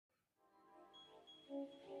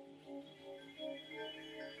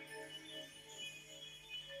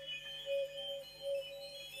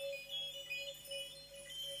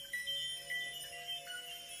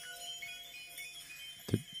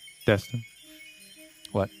Destin,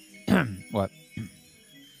 What? What?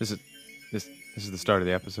 this is this is the start of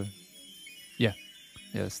the episode. Yeah,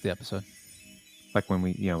 this is the episode. Like when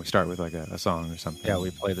we start with like a song or something. Yeah,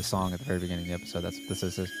 we play the song at the very beginning of the episode. That's what this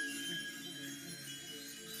is.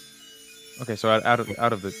 Okay, so out of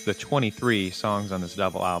the 23 songs on this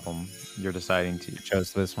double album, you're deciding to You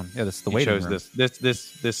chose this one. Yeah, this is the you waiting chose room.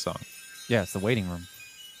 this song. Yeah, it's the waiting room.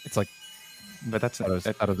 It's like But that's I thought it was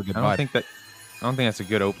a good I don't vibe. think that's a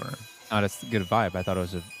good opener. That's a good vibe. I thought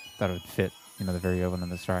it would fit. The very opening of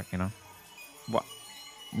this track. What?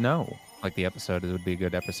 No, Like the episode, it would be a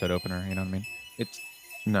good episode opener. You know what I mean? it's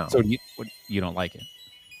no. So you don't like it?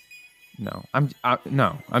 No, I'm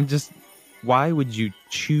just. Why would you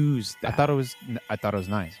choose that? I thought it was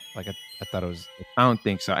nice. Like I thought it was. I don't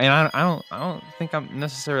think so, and I don't think I'm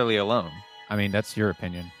necessarily alone. I mean, that's your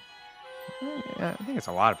opinion. I think it's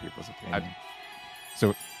a lot of people's opinion.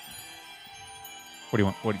 So, what do you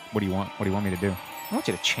want? What do you want? What do you want me to do? I want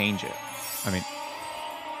you to change it I mean,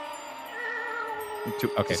 to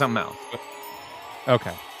Okay. something else.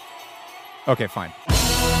 okay, fine.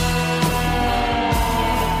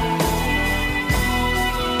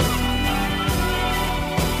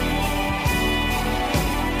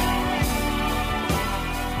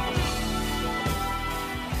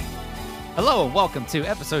 Hello and welcome to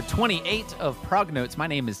episode 28 of Prog Notes. My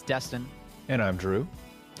name is Destin, And I'm Drew.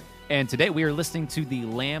 and today we are listening to The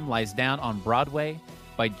Lamb Lies Down on Broadway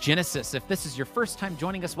by Genesis. If this is your first time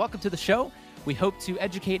joining us, welcome to the show. We hope to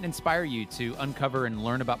educate and inspire you to uncover and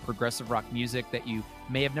learn about progressive rock music that you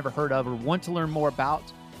may have never heard of or want to learn more about.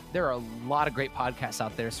 There are a lot of great podcasts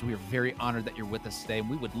out there, so we are very honored that you're with us today, and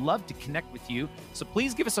we would love to connect with you. So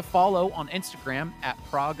please give us a follow on Instagram at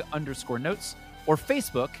prog_notes or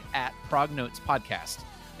Facebook at Prog Notes Podcast.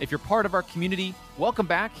 If you're part of our community, welcome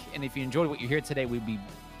back, and if you enjoyed what you hear today, we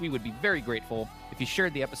would be very grateful if you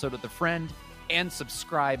shared the episode with a friend and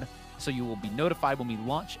subscribe so you will be notified when we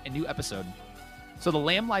launch a new episode. So The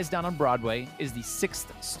Lamb Lies Down on Broadway is the 6th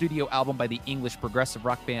studio album by the English progressive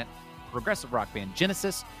rock band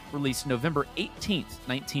Genesis, released November 18th,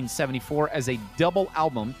 1974 as a double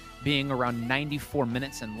album, being around 94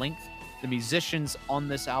 minutes in length. The musicians on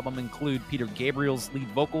this album include Peter Gabriel's lead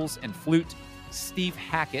vocals and flute, Steve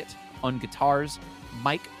Hackett on guitars,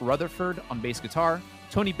 Mike Rutherford on bass guitar,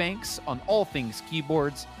 Tony Banks on all things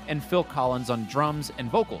keyboards, and Phil Collins on drums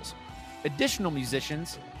and vocals. Additional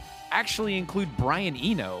musicians actually include Brian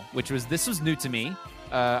Eno, this was new to me.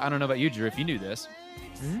 I don't know about you, Drew, if you knew this.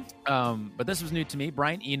 But this was new to me.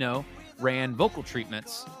 Brian Eno ran vocal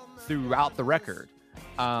treatments throughout the record.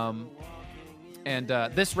 And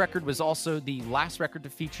this record was also the last record to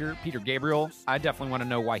feature Peter Gabriel. I definitely want to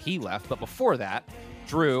know why he left. But before that,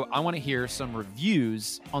 Drew, I want to hear some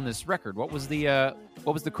reviews on this record. What was the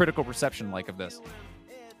critical reception like of this?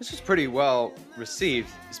 This was pretty well received,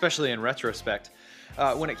 especially in retrospect.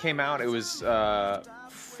 When it came out, it was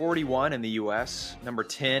 41 in the US, number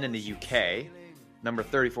 10 in the UK, number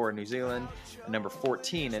 34 in New Zealand, and number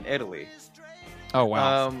 14 in Italy. Oh,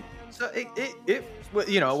 wow. So it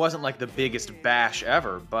wasn't like the biggest bash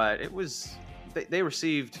ever, but it was. They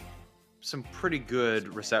received some pretty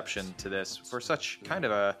good reception to this for such kind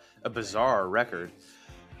of a bizarre record.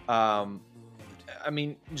 I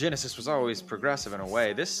mean, Genesis was always progressive in a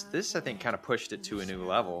way. This I think kind of pushed it to a new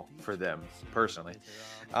level for them personally.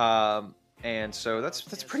 And so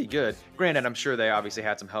that's pretty good. Granted, I'm sure they obviously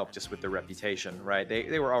had some help just with their reputation, right?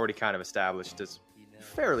 They were already kind of established as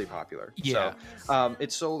fairly popular. Yeah. So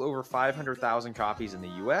it sold over 500,000 copies in the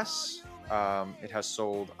US. It has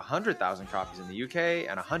sold 100,000 copies in the UK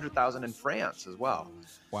and 100,000 in France as well.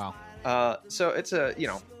 Wow. So it's if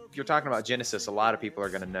you're talking about Genesis, a lot of people are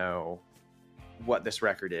going to know what this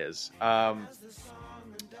record is. Prog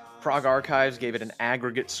Archives gave it an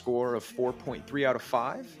aggregate score of 4.3 out of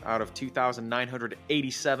 5 out of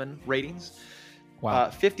 2,987 ratings. Wow.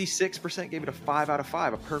 56% gave it a 5 out of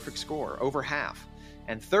 5, a perfect score, over half.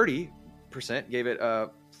 And 30% gave it a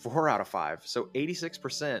 4 out of 5. So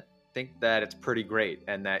 86% think that it's pretty great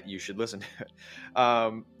and that you should listen to it.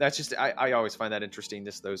 That's just, I always find that interesting,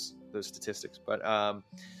 just those statistics. But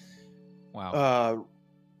Wow.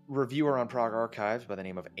 Reviewer on Prog Archives by the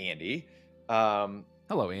name of Andy.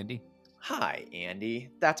 Hello, Andy. Hi, Andy.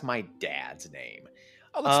 That's my dad's name.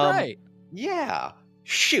 Oh, that's right. Yeah.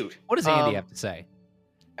 Shoot. What does Andy have to say?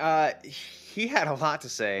 He had a lot to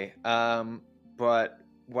say, but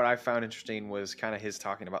what I found interesting was kind of his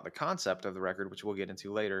talking about the concept of the record, which we'll get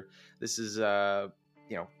into later. This is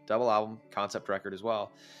double album concept record as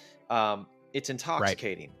well. It's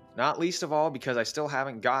intoxicating, not least of all because I still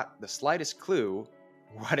haven't got the slightest clue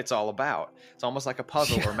what it's all about. It's almost like a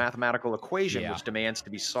puzzle or mathematical equation Yeah. which demands to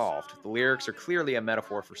be solved. The lyrics are clearly a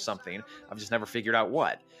metaphor for something. I've just never figured out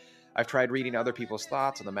what. I've tried reading other people's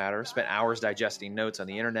thoughts on the matter, spent hours digesting notes on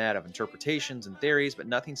the internet of interpretations and theories, but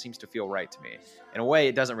nothing seems to feel right to me. In a way,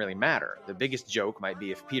 it doesn't really matter. The biggest joke might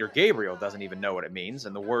be if Peter Gabriel doesn't even know what it means,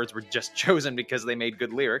 and the words were just chosen because they made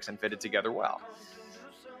good lyrics and fitted together well.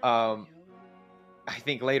 I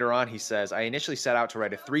think later on he says, I initially set out to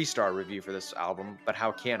write a 3-star review for this album, but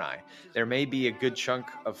how can I? There may be a good chunk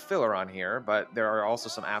of filler on here, but there are also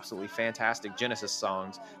some absolutely fantastic Genesis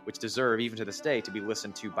songs which deserve, even to this day, to be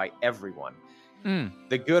listened to by everyone.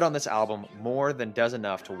 The good on this album more than does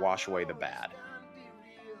enough to wash away the bad.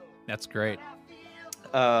 That's great.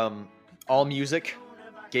 All Music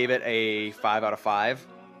gave it a 5 out of 5.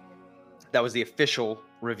 That was the official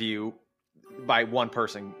review by one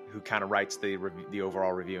person who kind of writes the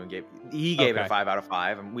overall review, and gave it a 5 out of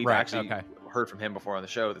 5. And we've actually heard from him before on the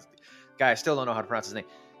show. This guy, I still don't know how to pronounce his name.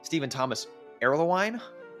 Stephen Thomas Erlewine.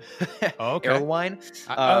 Erlewine.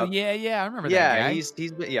 I remember that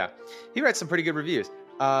guy. He writes some pretty good reviews.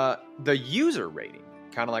 The user rating,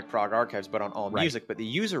 kind of like Prog Archives, but on All Music, but the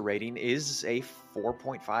user rating is a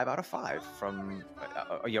 4.5 out of 5 from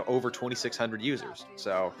over 2,600 users.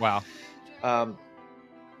 So wow.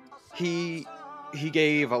 He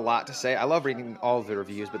gave a lot to say. I love reading all of the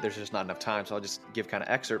reviews, but there's just not enough time, so I'll just give kind of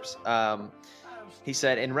excerpts. He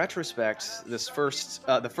said, in retrospect, the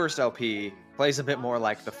first LP plays a bit more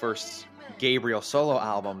like the first Gabriel solo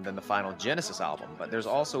album than the final Genesis album, but there's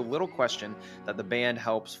also little question that the band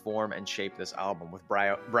helps form and shape this album, with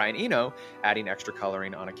Brian Eno adding extra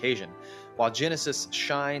coloring on occasion. While Genesis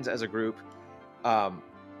shines as a group on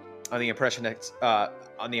the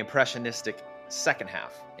impressionistic second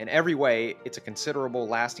half. In every way, it's a considerable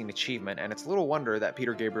lasting achievement, and it's little wonder that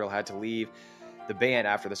Peter Gabriel had to leave the band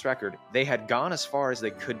after this record. They had gone as far as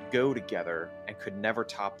they could go together and could never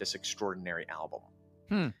top this extraordinary album.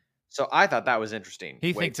 So I thought that was interesting.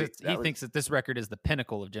 He thinks that this record is the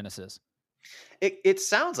pinnacle of Genesis. It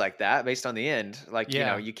sounds like that based on the end. Like,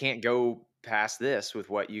 you can't go past this with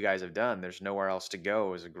what you guys have done. There's nowhere else to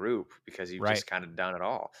go as a group because you've just kind of done it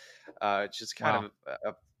all. It's just kind of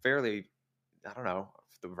a fairly, I don't know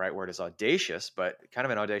if the right word is audacious, but kind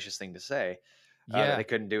of an audacious thing to say. They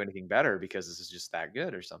couldn't do anything better because this is just that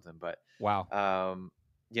good or something. But wow.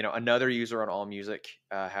 Another user on All Music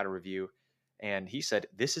had a review, and he said,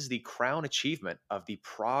 this is the crown achievement of the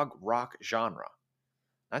prog rock genre.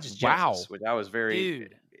 Not just Genesis, which I was very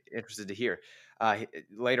interested to hear.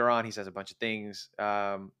 Later on, he says a bunch of things.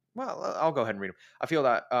 Well, I'll go ahead and read them. I feel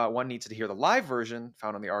that one needs to hear the live version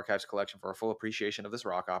found on the Archives collection for a full appreciation of this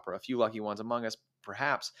rock opera. A few lucky ones among us,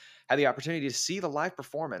 perhaps, had the opportunity to see the live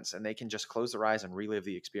performance, and they can just close their eyes and relive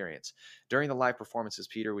the experience. During the live performances,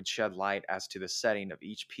 Peter would shed light as to the setting of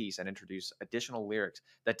each piece and introduce additional lyrics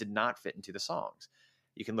that did not fit into the songs.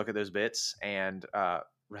 You can look at those bits and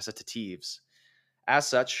recitatives. As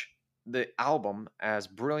such, the album, as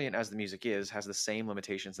brilliant as the music is, has the same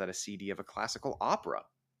limitations that a CD of a classical opera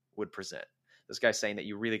would present. This guy's saying that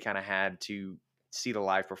you really kind of had to see the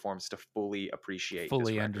live performance to fully appreciate,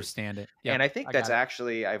 fully understand it. Yep, and I think that's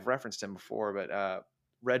actually, I've referenced him before, but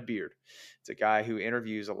Redbeard, it's a guy who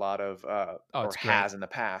interviews a lot of, has in the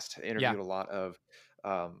past interviewed a lot of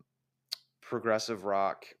progressive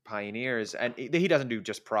rock pioneers, and he doesn't do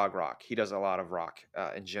just prog rock. He does a lot of rock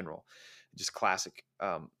in general, just classic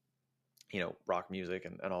rock music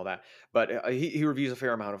and all that. But he reviews a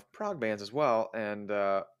fair amount of prog bands as well, and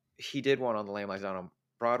he did one on The Lamb Lies Down on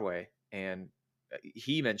Broadway, and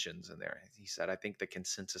he mentions in there, he said, I think the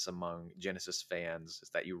consensus among Genesis fans is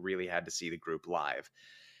that you really had to see the group live.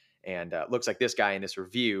 And looks like this guy in this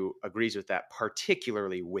review agrees with that,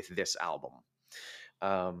 particularly with this album.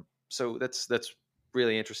 So that's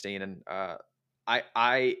really interesting. And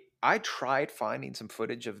I tried finding some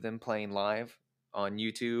footage of them playing live on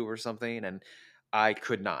YouTube or something, and I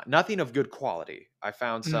could not. Nothing of good quality. I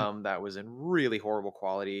found some that was in really horrible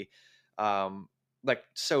quality, like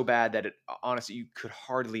so bad that it honestly you could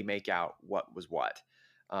hardly make out what was what.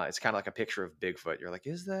 It's kind of like a picture of Bigfoot. You're like,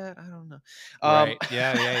 is that? I don't know. Right?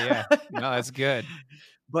 Yeah. No, that's good.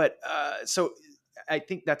 But so I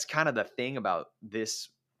think that's kind of the thing about this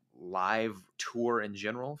live tour in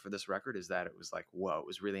general for this record, is that it was like, whoa, it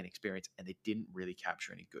was really an experience, and they didn't really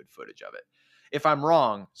capture any good footage of it. If I'm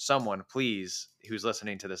wrong, someone please, who's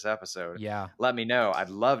listening to this episode, let me know. I'd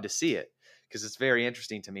love to see it, because it's very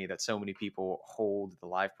interesting to me that so many people hold the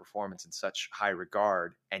live performance in such high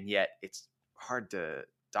regard, and yet it's hard to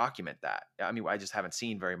document that. I mean, I just haven't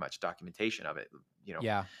seen very much documentation of it,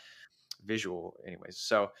 visual anyways.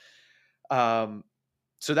 So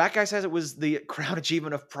So that guy says it was the crown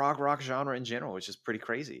achievement of prog rock genre in general, which is pretty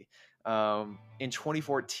crazy. In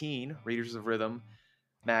 2014, Readers of Rhythm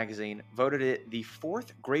magazine voted it the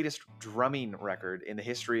 4th greatest drumming record in the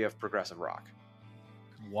history of progressive rock.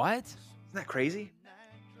 What? Isn't that crazy?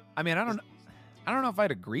 I mean, I don't know if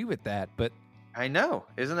I'd agree with that, but I know.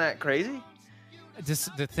 Isn't that crazy?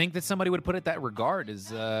 just to think that somebody would put it that regard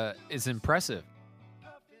is impressive.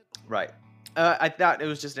 Right. I thought it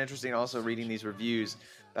was just interesting also reading these reviews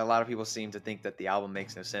that a lot of people seem to think that the album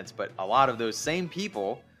makes no sense, but a lot of those same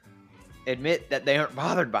people admit that they aren't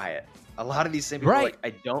bothered by it. A lot of these same people are like,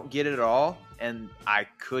 I don't get it at all, and I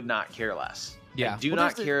could not care less. Yeah. I do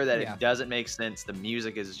not care that it doesn't make sense. The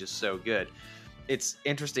music is just so good. It's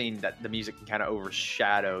interesting that the music can kind of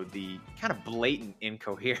overshadow the kind of blatant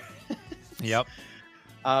incoherence. Yep.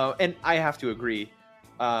 And I have to agree.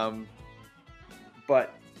 But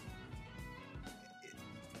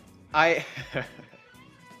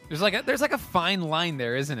there's like a fine line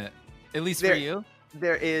there, isn't it? At least for you.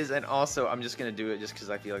 There is, and also I'm just gonna do it just because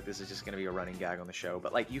I feel like this is just gonna be a running gag on the show.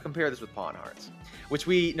 But like, you compare this with Pawn Hearts, which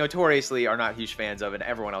we notoriously are not huge fans of, and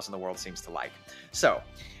everyone else in the world seems to like. So,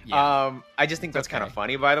 I just think that's kind of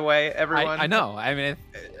funny. By the way, everyone. I know. I mean,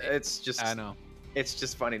 it's just. I know. It's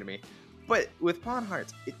just funny to me. But with Pawn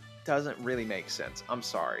Hearts, it doesn't really make sense. I'm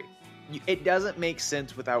sorry. It doesn't make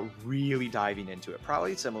sense without really diving into it.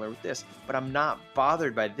 Probably similar with this, but I'm not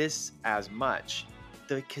bothered by this as much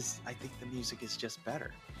because I think the music is just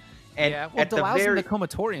better. And yeah, well, Delouse and the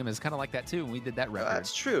Comatorium is kind of like that too. When we did that record.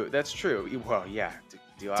 That's true. That's true. Well, yeah,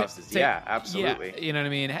 Delouse is absolutely. Yeah, you know what I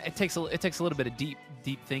mean? It takes a little bit of deep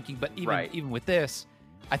thinking, but even with this,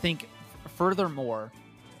 I think furthermore,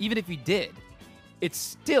 even if you did, it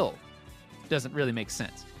still doesn't really make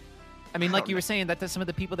sense. I mean, like you were saying, that some of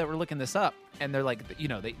the people that were looking this up, and they're like, you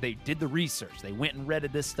know, they did the research. They went and read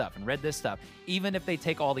this stuff. Even if they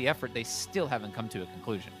take all the effort, they still haven't come to a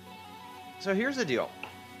conclusion. So here's the deal.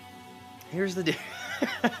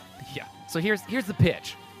 Yeah. So here's the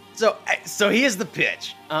pitch. So here's the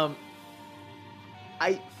pitch.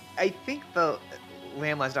 I think the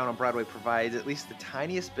Lamb Lies Down on Broadway provides at least the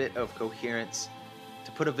tiniest bit of coherence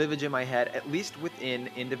to put a Vivage in my head, at least within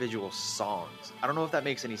individual songs. I don't know if that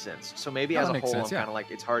makes any sense. So maybe as a whole, I'm kind of like,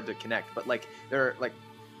 it's hard to connect. But like, they're like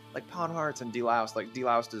Pawn Hearts and Deloused. Like,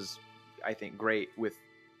 Deloused is, I think, great with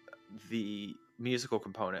the musical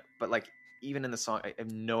component. But like, even in the song, I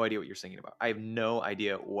have no idea what you're singing about. I have no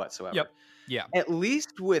idea whatsoever. Yep. Yeah. At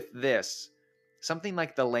least with this, something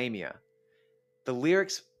like the Lamia, the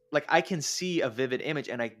lyrics, like, I can see a vivid image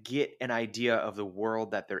and I get an idea of the world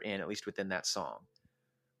that they're in, at least within that song.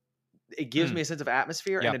 It gives me a sense of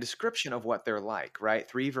atmosphere and a description of what they're like, right?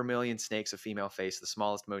 3 vermilion snakes of female face, the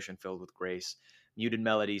smallest motion filled with grace. Muted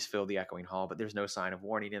melodies fill the echoing hall, but there's no sign of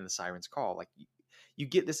warning in the siren's call. Like, you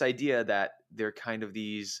get this idea that they're kind of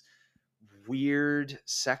these weird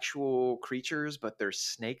sexual creatures, but they're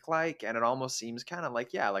snake-like, and it almost seems kind of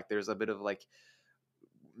like, like there's a bit of like,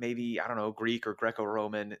 maybe, I don't know, Greek or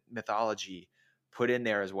Greco-Roman mythology put in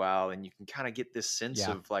there as well, and you can kind of get this sense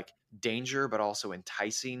of like danger, but also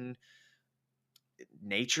enticing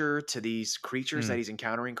nature to these creatures that he's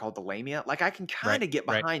encountering called the Lamia. Like, I can kind of get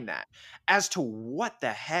behind that. As to what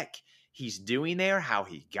the heck he's doing there, how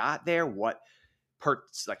he got there, what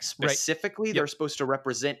parts like specifically they're supposed to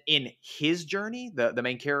represent in his journey, the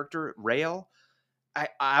main character Rael,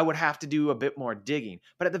 I would have to do a bit more digging.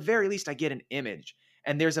 But at the very least, I get an image,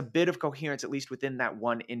 and there's a bit of coherence, at least within that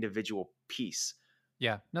one individual pice.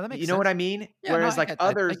 Yeah, no, that makes sense. You know what I mean? Yeah, whereas no, like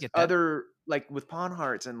other like with Pawn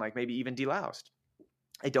Hearts and like maybe even Deloused,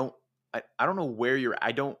 I don't know where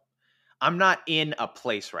I'm not in a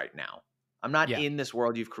place right now. I'm not in this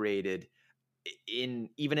world you've created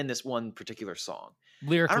even in this one particular song.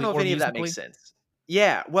 Lyrically, I don't know if any musically? of that makes sense.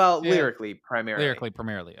 Yeah, well, lyrically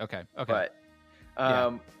primarily. Okay. But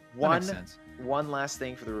one last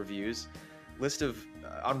thing for the reviews. List of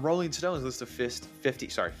on Rolling Stone's list of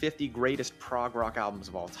 50 greatest prog rock albums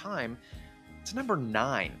of all time. It's number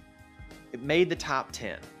 9. It made the top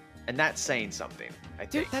 10, and that's saying something. I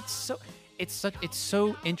think. Dude, it's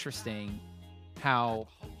so interesting how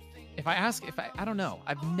I don't know.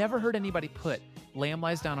 I've never heard anybody put Lamb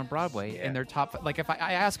Lies Down on Broadway in their top. Like, if I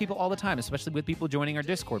ask people all the time, especially with people joining our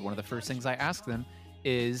Discord, one of the first things I ask them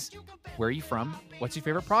is, where are you from? What's your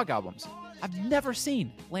favorite prog albums? I've never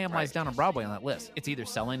seen Lamb Lies Down on Broadway on that list. It's either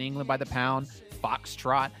Selling England by the Pound,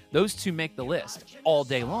 Foxtrot. Those two make the list all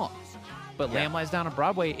day long. But Lamb Lies Down on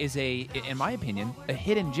Broadway is in my opinion, a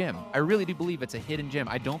hidden gem. I really do believe it's a hidden gem.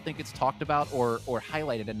 I don't think it's talked about or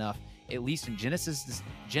highlighted enough, at least in Genesis's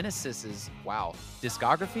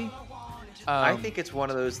discography. I think it's one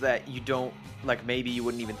of those that you don't, like, maybe you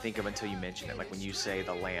wouldn't even think of until you mention it. Like when you say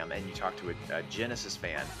the Lamb and you talk to a Genesis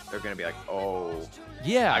fan, they're going to be like, oh,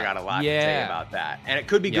 yeah, I got a lot to say about that. And it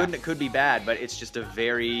could be good and it could be bad, but it's just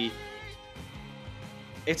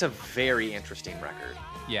it's a very interesting record.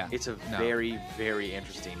 Yeah. It's a very, very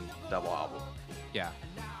interesting double album. Yeah.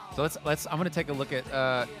 So I'm going to take a look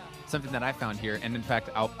at something that I found here. And in fact,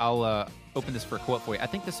 I'll open this for a quote for you. I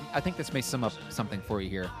think this may sum up something for you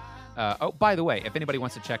here. By the way, if anybody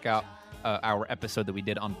wants to check out our episode that we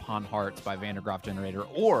did on Pawn Hearts by Van der Graaf Generator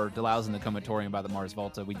or Delouse in the Comatorium by the Mars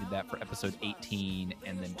Volta, we did that for episode 18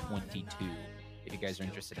 and then 22. If you guys are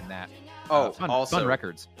interested in that. Fun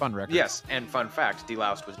records. Yes, and fun fact,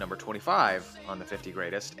 Deloused was number 25 on the 50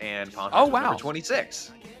 greatest, and Pawn Hearts was number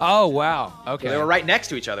 26. Oh, wow. Okay. So they were right next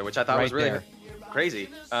to each other, which I thought was really crazy.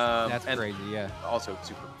 That's crazy, yeah. Also,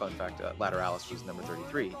 super fun fact, Lateralis was number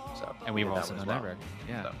 33. So and we've also done that record.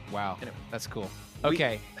 Yeah. So, wow. Anyway. That's cool.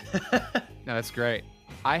 Okay. No, that's great.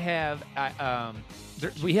 We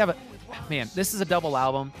have man, this is a double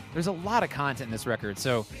album. There's a lot of content in this record,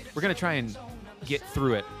 so we're going to try and get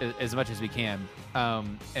through it as much as we can,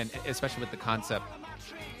 and especially with the concept.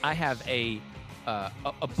 I have a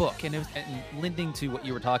book, and lending to what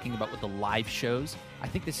you were talking about with the live shows, I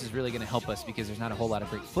think this is really going to help us because there's not a whole lot of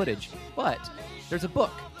great footage, but there's a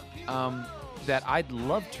book that I'd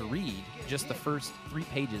love to read just the first 3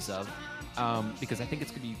 pages of, because I think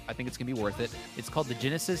it's gonna be worth it. It's called The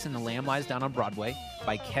Genesis and the Lamb Lies Down on Broadway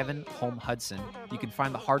by Kevin Holm Hudson. You can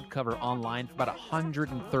find the hardcover online for about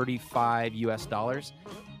 $135 US.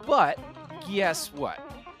 But guess what?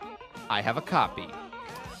 I have a copy.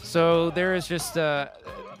 So there's just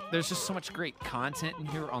so much great content in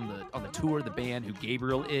here on the tour of the band, who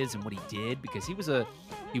Gabriel is and what he did, because he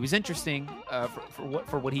was interesting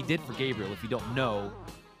for what he did for Gabriel. If you don't know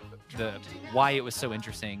why it was so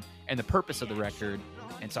interesting and the purpose of the record,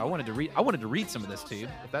 and so I wanted to read some of this to you,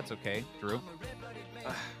 if that's okay, Drew.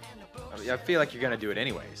 I feel like you're gonna do it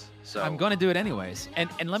anyways. So I'm gonna do it anyways. And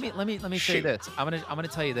let me say this. I'm gonna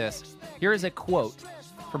tell you this. Here is a quote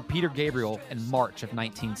from Peter Gabriel in March of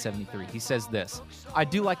 1973. He says this: "I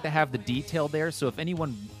do like to have the detail there, so if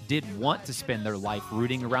anyone did want to spend their life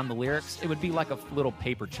rooting around the lyrics, it would be like a little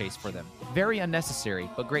paper chase for them. Very unnecessary,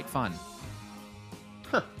 but great fun."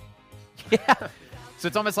 Huh. Yeah. So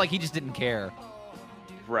it's almost like he just didn't care.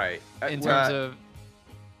 Right. In terms of...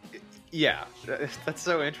 Yeah. That's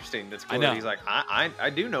so interesting. That's cool. I know. He's like, I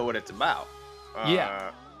do know what it's about.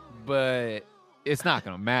 Yeah. But it's not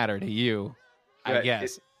going to matter to you, I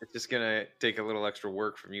guess. It's just going to take a little extra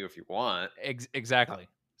work from you if you want. Exactly.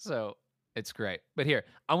 So it's great. But here,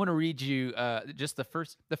 I want to read you just the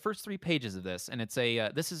first 3 pages of this. And it's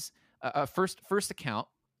this is a first account.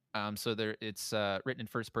 So it's written in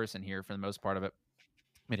first person here for the most part of it.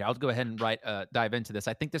 Maybe I'll go ahead and dive into this.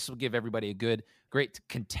 I think this will give everybody a great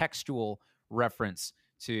contextual reference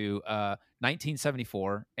to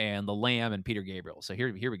 1974 and the Lamb and Peter Gabriel. So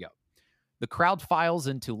here we go. The crowd files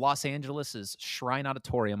into Los Angeles' Shrine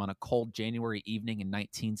Auditorium on a cold January evening in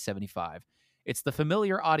 1975. It's the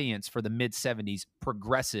familiar audience for the mid-70s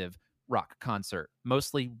progressive rock concert,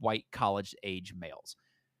 mostly white college-age males.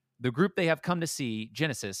 The group they have come to see,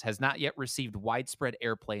 Genesis, has not yet received widespread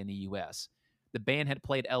airplay in the U.S. The band had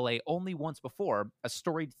played L.A. only once before, a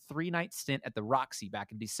storied 3-night stint at the Roxy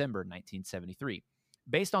back in December 1973.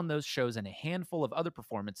 Based on those shows and a handful of other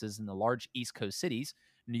performances in the large East Coast cities,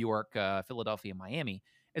 New York, Philadelphia, Miami,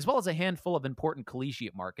 as well as a handful of important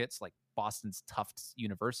collegiate markets like Boston's Tufts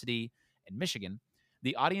University and Michigan,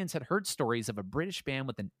 the audience had heard stories of a British band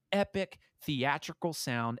with an epic theatrical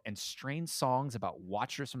sound and strange songs about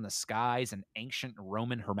watchers from the skies and ancient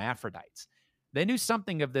Roman hermaphrodites. They knew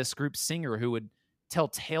something of this group's singer who would tell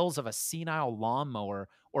tales of a senile lawnmower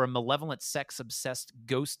or a malevolent sex-obsessed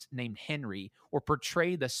ghost named Henry, or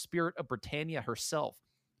portray the spirit of Britannia herself.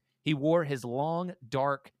 He wore his long,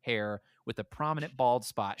 dark hair with a prominent bald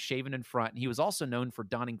spot shaven in front, and he was also known for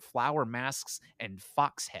donning flower masks and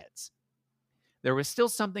fox heads. There was still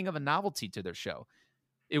something of a novelty to their show.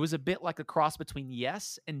 It was a bit like a cross between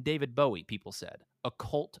Yes and David Bowie, people said, a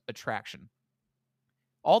cult attraction.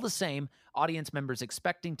 All the same, audience members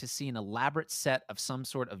expecting to see an elaborate set of some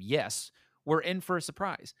sort of Yes were in for a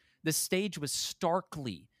surprise. The stage was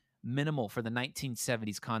starkly minimal for the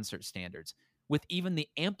 1970s concert standards, with even the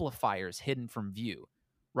amplifiers hidden from view.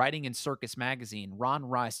 Writing in Circus Magazine, Ron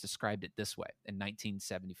Rice described it this way in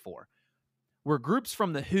 1974. Where groups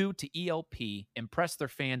from The Who to ELP impressed their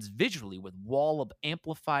fans visually with wall of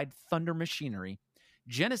amplified thunder machinery,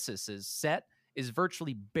 Genesis's set is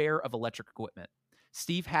virtually bare of electric equipment.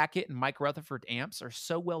 Steve Hackett and Mike Rutherford amps are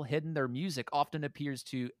so well hidden, their music often appears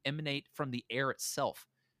to emanate from the air itself.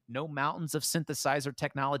 No mountains of synthesizer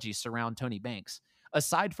technology surround Tony Banks.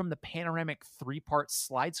 Aside from the panoramic 3-part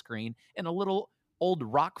slide screen and a little old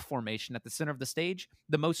rock formation at the center of the stage,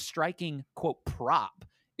 the most striking, quote, prop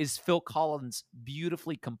is Phil Collins'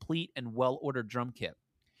 beautifully complete and well-ordered drum kit.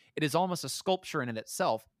 It is almost a sculpture in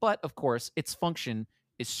itself, but of course, its function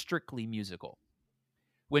is strictly musical.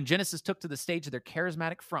 When Genesis took to the stage, their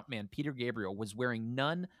charismatic frontman, Peter Gabriel, was wearing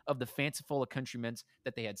none of the fanciful accoutrements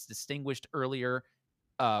that they had distinguished earlier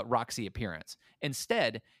Roxy appearance.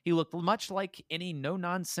 Instead, he looked much like any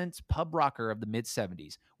no-nonsense pub rocker of the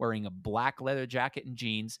mid-70s, wearing a black leather jacket and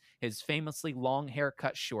jeans, his famously long hair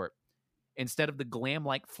cut short. Instead of the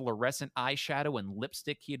glam-like fluorescent eyeshadow and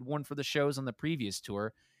lipstick he had worn for the shows on the previous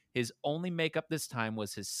tour, his only makeup this time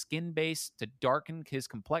was his skin base to darken his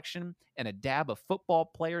complexion and a dab of football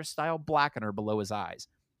player-style blackener below his eyes.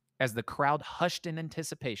 As the crowd hushed in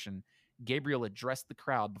anticipation, Gabriel addressed the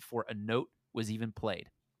crowd before a note was even played.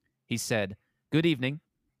 He said, "Good evening.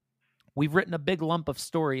 We've written a big lump of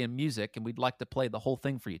story and music, and we'd like to play the whole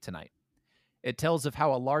thing for you tonight. It tells of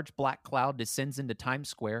how a large black cloud descends into Times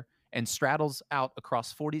Square and straddles out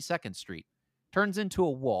across 42nd Street, turns into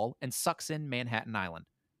a wall, and sucks in Manhattan Island.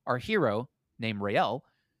 Our hero, named Rael,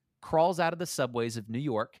 crawls out of the subways of New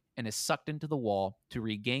York and is sucked into the wall to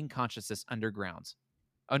regain consciousness underground.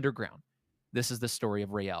 This is the story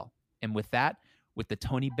of Rael." And with that, with the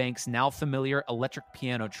Tony Banks now familiar electric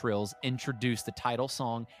piano trills, introduce the title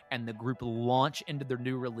song, and the group launch into their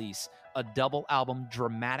new release, a double album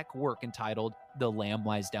dramatic work entitled The Lamb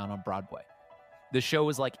Lies Down on Broadway. The show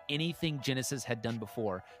was like anything Genesis had done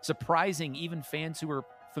before, surprising even fans who were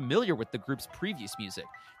familiar with the group's previous music.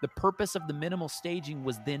 The purpose of the minimal staging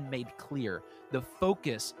was then made clear. The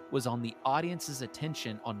focus was on the audience's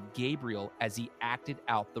attention on Gabriel as he acted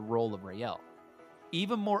out the role of Rael.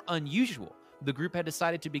 Even more unusual, the group had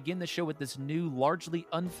decided to begin the show with this new, largely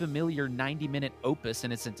unfamiliar 90-minute opus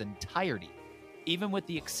in its entirety. Even with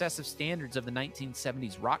the excessive standards of the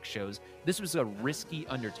 1970s rock shows, this was a risky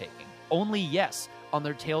undertaking. Only Yes, on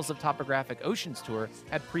their Tales of Topographic Oceans tour,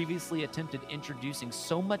 had previously attempted introducing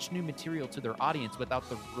so much new material to their audience without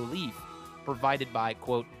the relief provided by,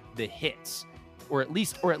 quote, the hits, or at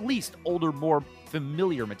least older, more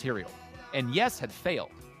familiar material. And Yes had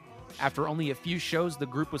failed. After only a few shows, the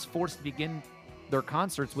group was forced to begin their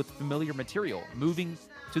concerts with familiar material, moving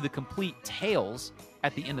to the complete Tales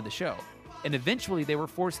at the end of the show. And eventually they were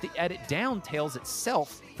forced to edit down Tales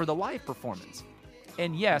itself for the live performance.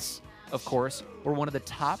 And Yes, of course, were one of the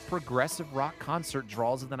top progressive rock concert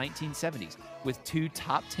draws of the 1970s, with 2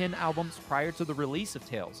 top 10 albums prior to the release of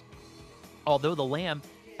Tales. Although The Lamb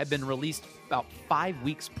had been released about 5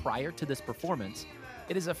 weeks prior to this performance,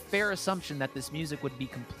 it is a fair assumption that this music would be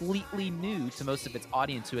completely new to most of its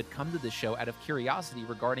audience who had come to the show out of curiosity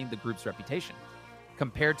regarding the group's reputation.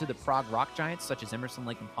 Compared to the prog rock giants such as Emerson,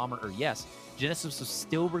 Lake and Palmer or Yes, Genesis was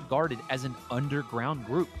still regarded as an underground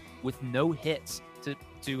group with no hits to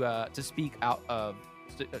speak of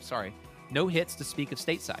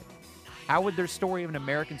stateside. How would their story of an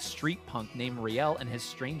American street punk named Rael and his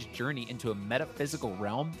strange journey into a metaphysical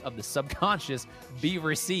realm of the subconscious be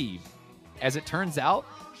received? As it turns out,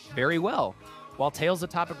 very well. While Tales of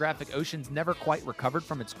Topographic Oceans never quite recovered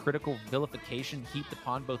from its critical vilification heaped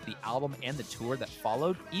upon both the album and the tour that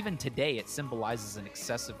followed, even today it symbolizes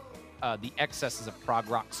the excesses of prog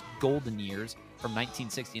rock's golden years from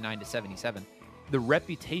 1969 to 77. The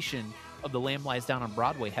reputation of The Lamb Lies Down on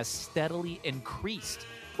Broadway has steadily increased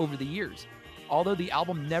over the years. Although the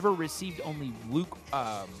album never received only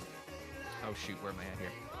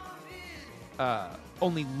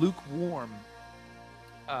only lukewarm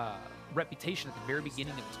reputation at the very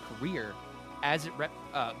beginning of its career, as it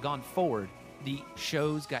gone forward, the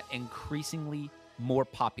shows got increasingly more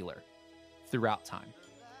popular throughout time.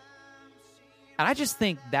 And I just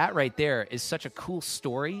think that right there is such a cool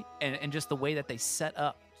story, and just the way that they set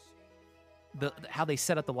up how they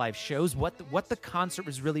set up the live shows, what the concert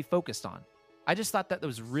was really focused on. I just thought that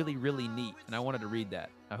was really, really neat, and I wanted to read that.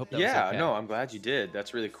 I hope that was okay. No, I'm glad you did.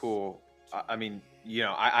 That's really cool. I mean,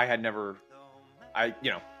 I hadn't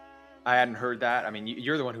heard that. I mean,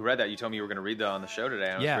 you're the one who read that. You told me you were going to read that on the show today.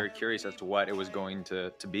 And I was very curious as to what it was going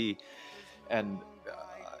to be. And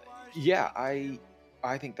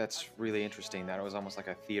I think that's really interesting that it was almost like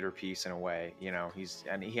a theater piece in a way. He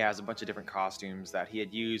has a bunch of different costumes that he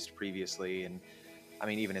had used previously. And I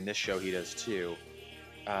mean, even in this show, he does too.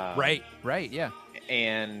 Right. Yeah.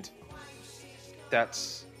 And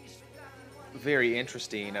that's very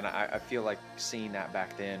interesting, and I feel like seeing that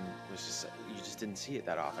back then was just, you just didn't see it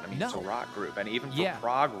that often. I mean, No. it's a rock group, and even for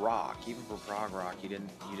prog rock, you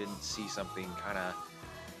didn't see something kind of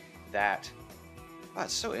that. Oh,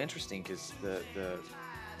 it's so interesting because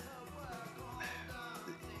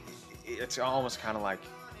it's almost kind of like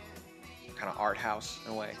art house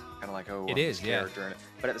in a way, kind of like it is character in it.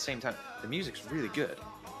 But at the same time, the music's really good.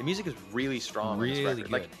 The music is really strong. Really on this record.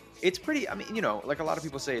 good. Like it's pretty. I mean, like a lot of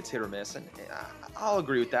people say it's hit or miss, and I'll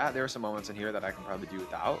agree with that. There are some moments in here that I can probably do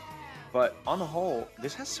without, but on the whole,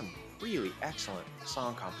 this has some really excellent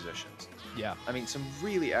song compositions. Yeah. I mean, some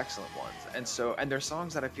really excellent ones, and there's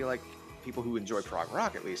songs that I feel like people who enjoy prog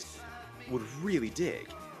rock at least would really dig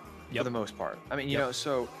for the most part. I mean, you know,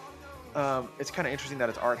 so it's kind of interesting that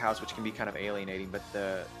it's art house, which can be kind of alienating, but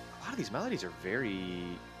a lot of these melodies are very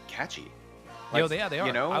catchy. Like, they are.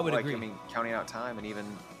 You know, I would agree. I mean, Counting Out Time and even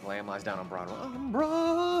Lamb Lies Down on Broadway. On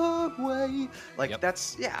Broadway. Like,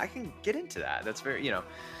 that's, I can get into that. That's very,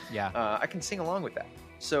 I can sing along with that.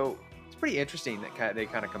 So it's pretty interesting that they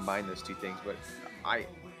kind of combine those two things. But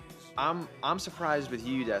I'm surprised with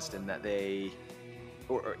you, Destin, that they,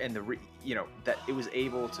 that it was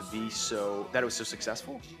able to be that it was so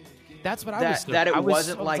successful. That's what I was. That it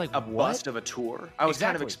wasn't I was like a bust of a tour. I was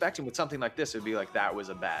kind of Exactly. expecting with something like this, it would be like that was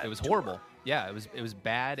a bad. It was tour. horrible. Yeah, it was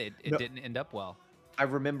bad. It didn't end up well. I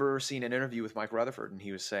remember seeing an interview with Mike Rutherford, and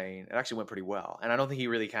he was saying it actually went pretty well. And I don't think he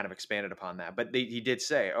really kind of expanded upon that, but he did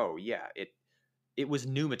say, "Oh yeah, it was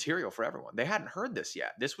new material for everyone. They hadn't heard this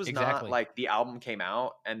yet. This was not like the album came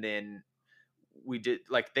out and then we did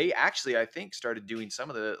like they actually I think started doing some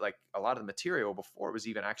of the a lot of the material before it was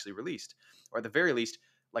even actually released, or at the very least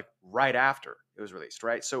like right after it was released,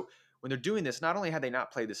 right? So when they're doing this, not only had they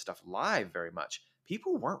not played this stuff live very much,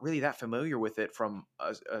 people weren't really that familiar with it from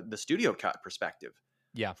the studio cut perspective.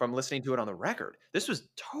 Yeah. From listening to it on the record. This was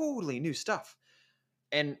totally new stuff.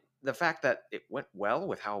 And the fact that it went well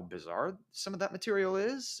with how bizarre some of that material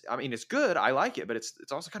is, I mean, it's good. I like it, but it's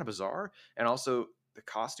also kind of bizarre. And also the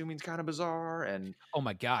costuming's kind of bizarre. And oh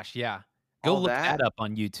my gosh, yeah. Go look that up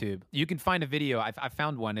on YouTube. You can find a video. I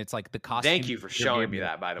found one. It's like the costume. Thank you for showing me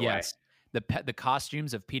that, by the way. The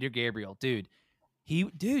costumes of Peter Gabriel, dude. The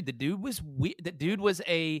dude was the dude was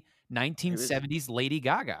a 1970s Lady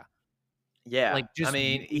Gaga. Yeah, like just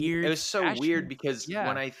weird. It was so fashion. weird because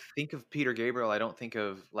when I think of Peter Gabriel, I don't think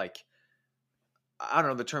of I don't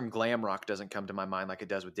know, the term glam rock doesn't come to my mind like it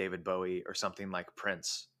does with David Bowie or something like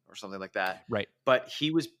Prince or something like that. Right. But he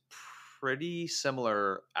was pretty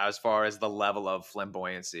similar as far as the level of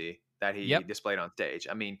flamboyancy that he displayed on stage.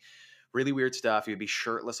 I mean, really weird stuff. He would be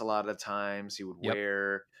shirtless a lot of the times. He would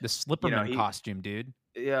wear the Slipperman costume, dude.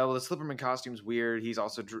 Yeah, well, the Slipperman costume's weird. He's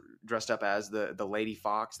also dressed up as the Lady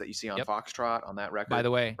Fox that you see on Foxtrot on that record. By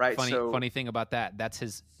the way, right? Funny thing about that, that's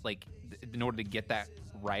his, in order to get that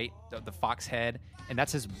right, the fox head, and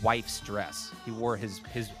that's his wife's dress. He wore his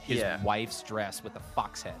wife's dress with the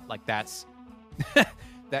fox head. Like that's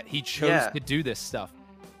that he chose to do this stuff.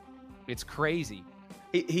 It's crazy.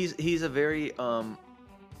 He's a very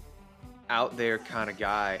out there kind of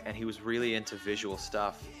guy, and he was really into visual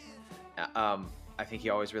stuff. I think he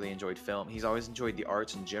always really enjoyed film. He's always enjoyed the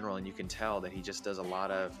arts in general, and you can tell that he just does a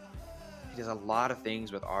lot of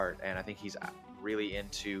things with art, and I think he's really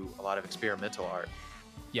into a lot of experimental art.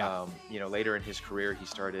 Yeah. Later in his career, he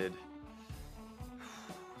started,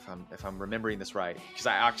 if I'm remembering this right, because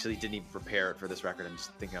I actually didn't even prepare it for this record. I'm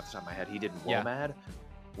just thinking off the top of my head. He did WOMAD,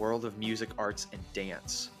 World of Music, Arts, and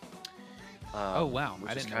Dance. Oh wow!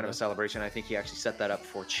 Which is kind of a celebration. I think he actually set that up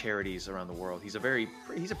for charities around the world. He's a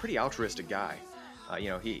pretty altruistic guy. He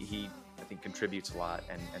I think contributes a lot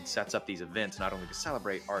and sets up these events not only to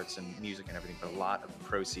celebrate arts and music and everything, but a lot of the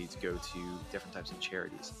proceeds go to different types of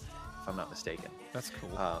charities, if I'm not mistaken. That's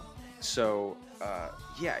cool.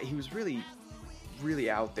 He was really, really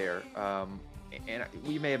out there. And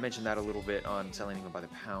we may have mentioned that a little bit on Selling England by the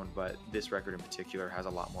Pound, but this record in particular has a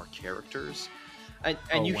lot more characters.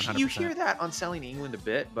 And you hear that on Selling England a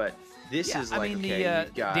bit, but this is like, the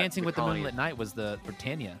Dancing with the Moonlit Night was the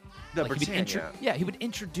Britannia. Britannia. He would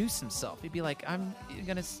introduce himself. He'd be like, "I'm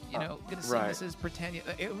gonna sing this as Britannia."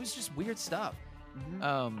 It was just weird stuff.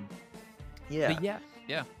 But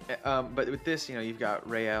with this, you've got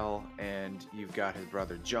Rael, and you've got his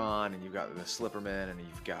brother John, and you've got the Slipperman, and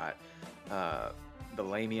you've got the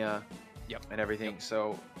Lamia, and everything.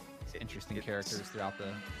 So it's interesting characters throughout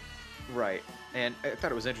the. Right, and I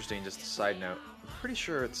thought it was interesting, just a side note, I'm pretty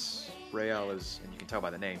sure it's Rael is, and you can tell by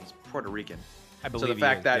the name, he's Puerto Rican. I believe so the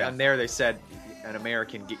fact that on there they said an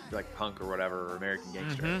American, like punk or whatever, or American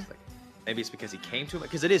gangster, it's like, maybe it's because he came to him,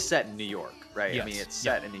 because it is set in New York, right? Yes. I mean, it's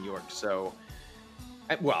set in New York, so,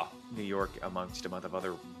 New York amongst a bunch of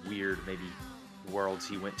other weird, maybe worlds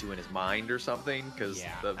he went to in his mind or something, because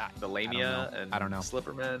Yeah, the Lamia I don't know.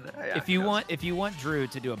 Slipperman. Yeah, If you want Drew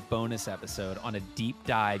to do a bonus episode on a deep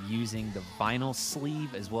dive using the vinyl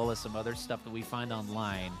sleeve as well as some other stuff that we find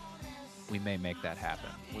online, we may make that happen.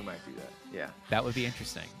 we might do that. Yeah, That would be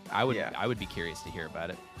interesting. I would be curious to hear about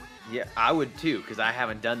it. yeah, I would too, because I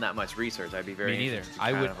haven't done that much research. I'd be very Me neither. interested to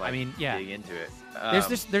I kind would. of, like, I mean, yeah. dig into it.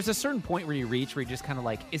 There's a certain point where you reach where you're just kind of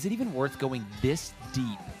like, is it even worth going this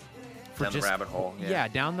deep for down just the rabbit hole. yeah,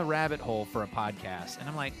 down the rabbit hole for a podcast? And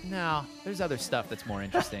I'm like, no, there's other stuff that's more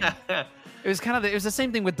interesting. It was the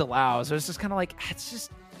same thing with Delau. So it's just kind of like, it's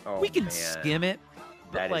just Oh, we can man. skim it,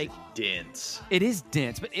 but That is like dense. it is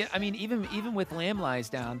dense. But I mean, even with Lamb Lies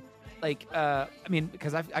Down, like I mean,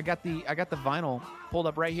 because I got the vinyl pulled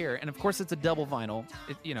up right here, and of course it's a double vinyl.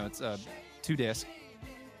 It's a 2-disc,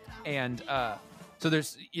 and so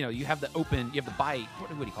there's you have the what do you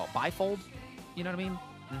call it, bifold? You know what I mean?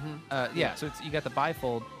 Mm-hmm. Yeah. So you got the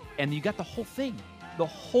bifold, and you got the whole thing. The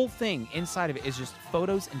whole thing inside of it is just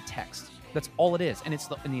photos and text. That's all it is, and it's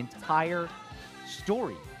in the entire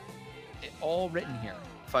story, all written here.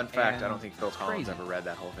 Fun fact: And I don't think Phil it's Collins crazy. ever read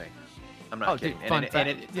that whole thing. I'm not Oh, kidding. dude, fun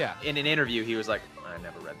fact. Yeah. In an interview, he was like, "I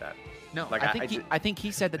never read that." No, Like, I think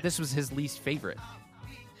he said that this was his least favorite.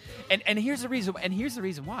 And here's the reason. And here's the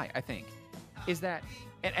reason why I think is that.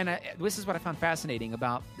 This is what I found fascinating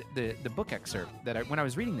about the book excerpt when I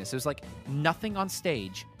was reading this. It was like nothing on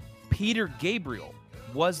stage. Peter Gabriel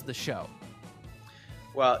was the show.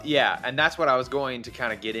 Well, yeah, and that's what I was going to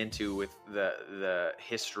kind of get into with the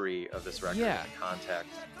history of this record, Yeah. and the context,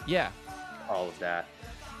 Yeah, all of that.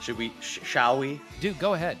 Shall we? dude,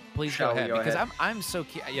 go ahead, please Shall go we ahead, go because ahead? I'm so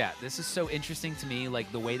yeah. This is so interesting to me,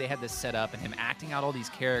 like the way they had this set up and him acting out all these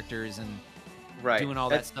characters and Right. doing all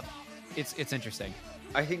that stuff. It's interesting.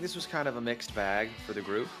 I think this was kind of a mixed bag for the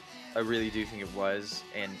group. I really do think it was,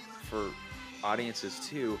 and for audiences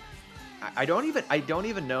too. I don't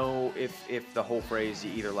even know if the whole phrase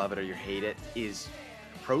 "you either love it or you hate it" is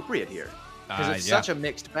appropriate here, because it's Yeah. such a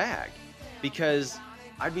mixed bag. Because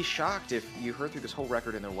I'd be shocked if you heard through this whole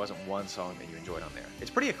record and there wasn't one song that you enjoyed on there.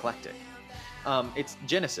 It's pretty eclectic. It's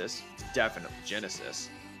Genesis. It's definitely Genesis.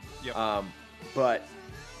 Yep. But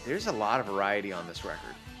there's a lot of variety on this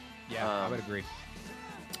record. Yeah, I would agree.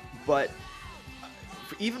 But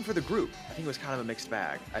even for the group, I think it was kind of a mixed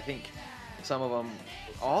bag. I think some of them,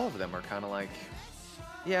 all of them, are kind of like,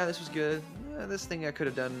 yeah, this was good. This thing I could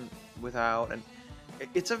have done without. And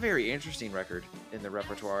it's a very interesting record in the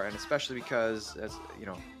repertoire, and especially because, as you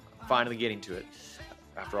know, finally getting to it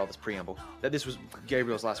after all this preamble, that this was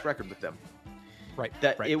Gabriel's last record with them. Right.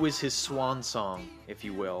 That right. it was his swan song, if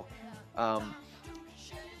you will.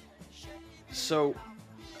 So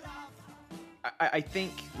I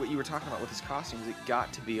think what you were talking about with his costumes, it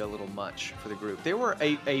got to be a little much for the group. There were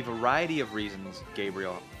a variety of reasons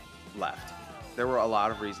Gabriel left. There were a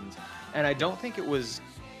lot of reasons. And I don't think it was,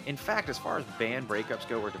 in fact, as far as band breakups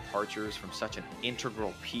go or departures from such an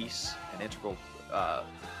integral piece, an integral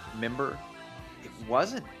member, it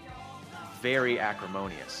wasn't very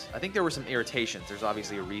acrimonious. I think there were some irritations. There's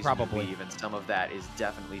obviously a reason Probably. to leave, and some of that is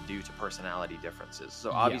definitely due to personality differences.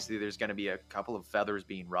 So obviously there's going to be a couple of feathers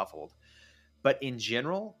being ruffled. But in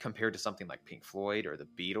general, compared to something like Pink Floyd or the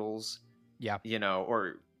Beatles, Yeah.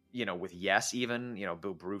 or with Yes, even,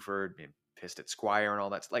 Bill Bruford and Pissed at Squire and all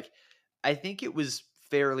that, like, I think it was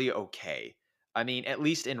fairly okay. I mean, at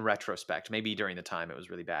least in retrospect. Maybe during the time it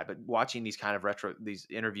was really bad, but watching these kind of these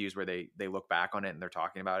interviews where they look back on it and they're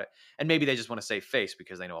talking about it, and maybe they just want to save face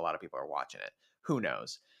because they know a lot of people are watching it. Who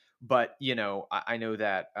knows? But I know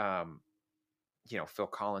that Phil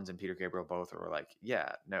Collins and Peter Gabriel both were like,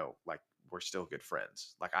 yeah, no, like, we're still good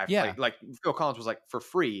friends. Like, played, like, Phil Collins was like, for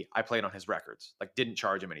free, I played on his records, like, didn't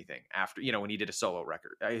charge him anything after, when he did a solo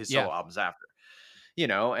record, his solo albums after,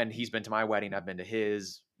 and he's been to my wedding, I've been to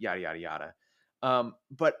his, yada, yada, yada.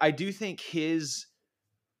 But I do think his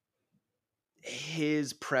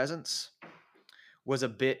presence was a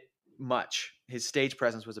bit much. His stage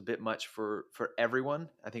presence was a bit much for everyone.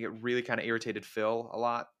 I think it really kind of irritated Phil a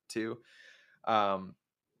lot too.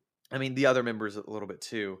 I mean, the other members a little bit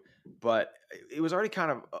too, but it was already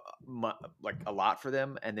kind of like a lot for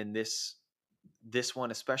them. And then this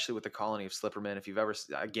one, especially with the Colony of Slippermen, if you've ever,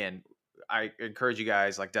 again, I encourage you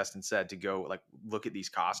guys, like Destin said, to go like look at these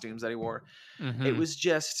costumes that he wore. Mhm.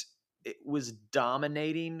 It was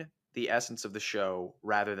dominating the essence of the show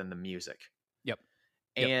rather than the music. Yep.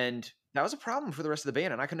 And that was a problem for the rest of the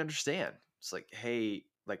band. And I can understand. It's like, hey,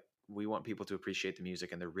 like, we want people to appreciate the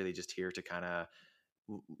music, and they're really just here to kind of,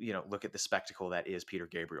 look at the spectacle that is Peter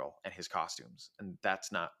Gabriel and his costumes. And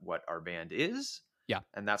that's not what our band is. Yeah.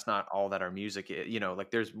 And that's not all that our music is,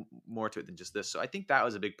 like there's more to it than just this. So I think that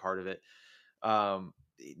was a big part of it.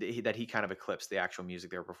 That he kind of eclipsed the actual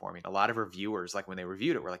music they were performing. A lot of reviewers, like when they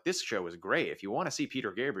reviewed it, were like, this show was great. If you want to see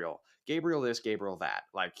Peter Gabriel this, Gabriel that,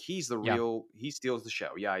 like he's the real, he steals the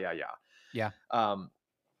show. Yeah.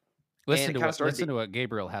 Listen to what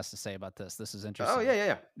Gabriel has to say about this. This is interesting. Oh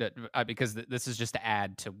yeah. Because this is just to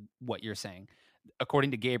add to what you're saying.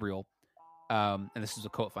 According to Gabriel, and this is a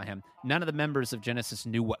quote by him, none of the members of Genesis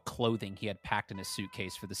knew what clothing he had packed in his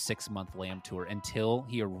suitcase for the 6-month Lamb tour until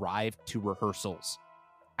he arrived to rehearsals.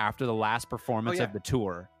 After the last performance of the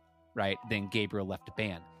tour, right, then Gabriel left the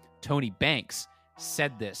band. Tony Banks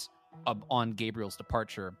said this on Gabriel's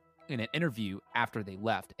departure in an interview after they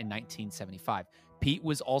left in 1975. Pete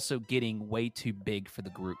was also getting way too big for the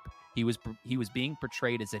group. He was being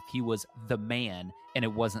portrayed as if he was the man, and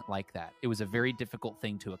it wasn't like that. It was a very difficult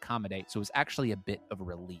thing to accommodate, so it was actually a bit of a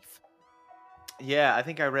relief. Yeah, I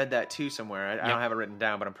think I read that too somewhere. I don't have it written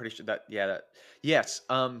down, but I'm pretty sure that yes.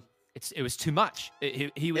 It was too much.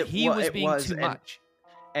 He was being too much.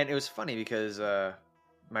 And it was funny because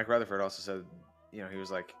Mike Rutherford also said, he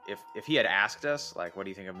was like, if he had asked us, like, what do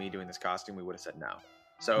you think of me doing this costume, we would have said no.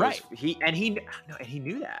 So right. He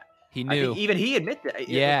knew that. He knew. Even he admitted that.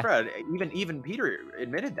 Yeah. Fred, even Peter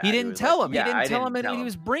admitted that. He didn't tell him. Yeah, he didn't tell him what he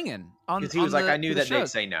was bringing on. Because he was like, I knew that they'd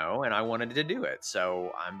say no, and I wanted to do it.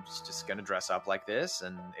 So I'm just going to dress up like this,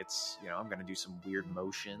 and it's, I'm going to do some weird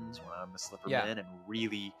motions when I'm a slipper man and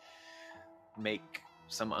really make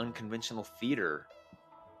some unconventional theater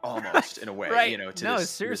almost in a way, right. To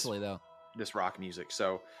seriously though, this rock music.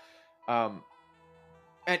 So, and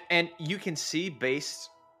you can see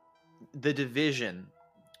the division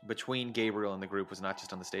between Gabriel and the group was not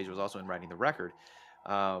just on the stage; it was also in writing the record.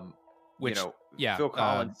 Phil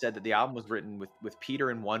Collins said that the album was written with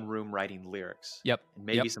Peter in one room writing lyrics, and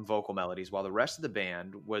maybe some vocal melodies, while the rest of the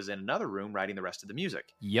band was in another room writing the rest of the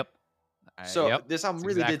music. So this album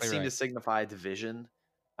really did seem to signify a division,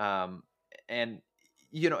 and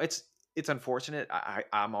it's unfortunate.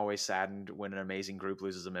 I'm always saddened when an amazing group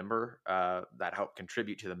loses a member that helped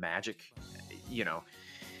contribute to the magic.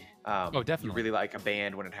 Definitely. You really like a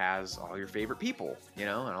band when it has all your favorite people, and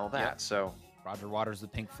all that. Yep. So Roger Waters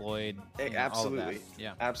with Pink Floyd. Absolutely. All of that.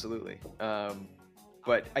 Yeah. Absolutely.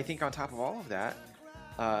 But I think on top of all of that,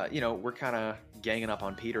 we're kind of ganging up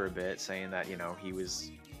on Peter a bit, saying that, he was,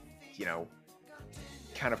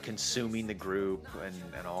 kind of consuming the group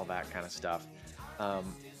and all that kind of stuff. I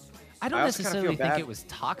don't necessarily think it was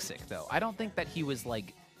toxic, though. I don't think that he was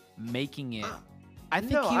like making it. I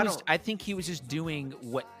think he was just doing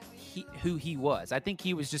who he was. I think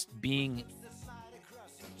he was just being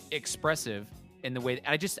expressive in the way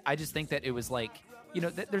I just think that it was like,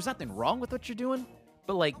 there's nothing wrong with what you're doing,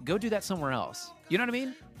 but like go do that somewhere else. You know what I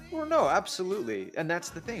mean? Well, no, absolutely. And that's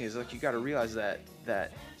the thing is like you got to realize that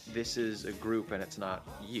this is a group and it's not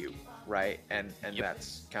you, right? And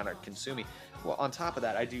that's kind of consuming. Well, on top of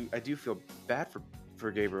that, I do feel bad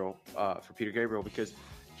for Gabriel, for Peter Gabriel, because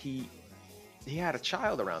he had a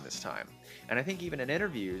child around this time. And I think even in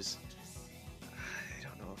interviews, I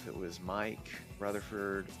don't know if it was Mike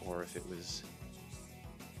Rutherford or if it was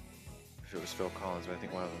Phil Collins, but I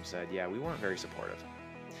think one of them said, yeah, we weren't very supportive.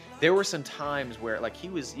 There were some times where like he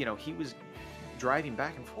was driving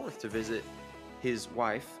back and forth to visit his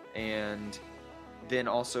wife and then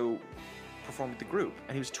also perform with the group.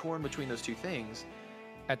 And he was torn between those two things.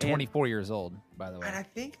 At 24 years old, by the way. And I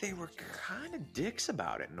think they were kind of dicks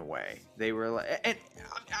about it in a way. They were like, and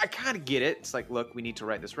I kind of get it. It's like, look, we need to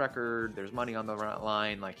write this record. There's money on the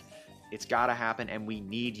line. Like, it's got to happen, and we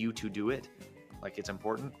need you to do it. Like, it's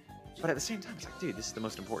important. But at the same time, it's like, dude, this is the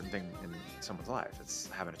most important thing in someone's life. It's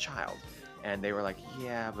having a child. And they were like,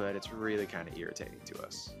 yeah, but it's really kind of irritating to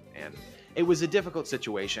us. And it was a difficult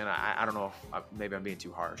situation. I don't know if maybe I'm being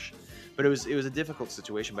too harsh, but it was a difficult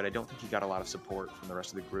situation. But I don't think he got a lot of support from the rest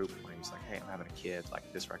of the group when he was like, hey, I'm having a kid.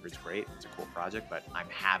 Like, this record's great. It's a cool project, but I'm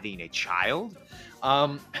having a child.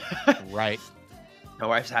 Right. My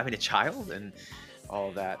wife's having a child and all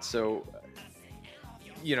of that. So,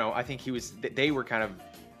 I think they were kind of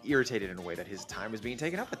irritated in a way that his time was being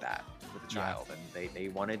taken up with the child. And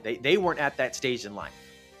they weren't at that stage in life.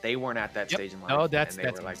 They weren't at that stage in life. Oh, that's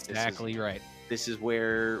exactly right. This is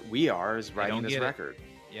where we are, is writing this record.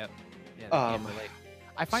 Yep. Yeah,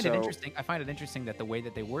 I find it interesting. I find it interesting that the way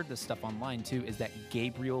that they word this stuff online too is that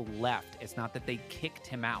Gabriel left. It's not that they kicked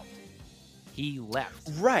him out. He left.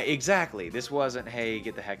 Right, exactly. This wasn't, hey,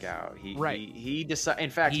 get the heck out. He decided. In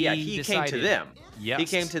fact, he came to them. Yes. He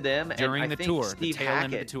came to them during and the tour, the tail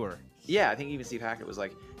end of the tour. Yeah, I think even Steve Hackett was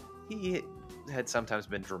like, he had sometimes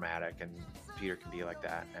been dramatic, and Peter can be like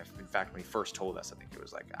that. In fact, when he first told us, I think it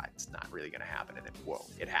was like, it's not really going to happen. And then, whoa,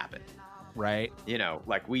 it happened. Right. You know,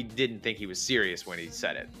 like we didn't think he was serious when he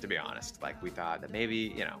said it, to be honest. Like we thought that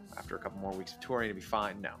maybe, you know, after a couple more weeks of touring, it'd be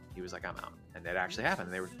fine. No, he was like, I'm out. And that actually happened.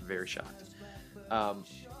 And they were very shocked.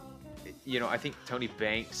 You know, I think Tony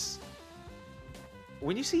Banks,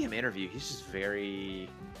 when you see him interview, he's just very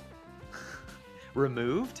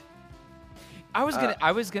removed. I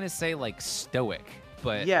was gonna say like stoic,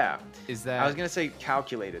 but yeah, is that? I was gonna say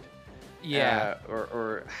calculated. Yeah,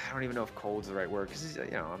 or I don't even know if cold's the right word, because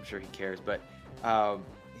you know, I'm sure he cares, but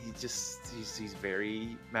he's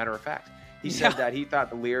very matter of fact. He said that he thought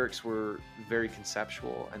the lyrics were very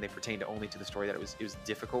conceptual and they pertained only to the story, that it was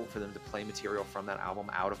difficult for them to play material from that album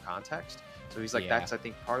out of context. So he's like, that's, I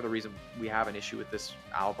think, part of the reason we have an issue with this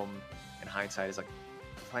album in hindsight, is like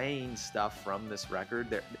playing stuff from this record.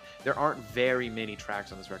 There aren't very many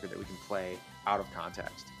tracks on this record that we can play out of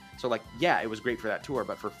context. So like, yeah, it was great for that tour,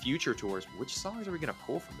 but for future tours, which songs are we going to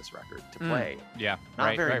pull from this record to play? Yeah,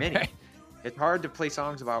 not very many. Right. It's hard to play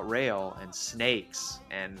songs about rail and snakes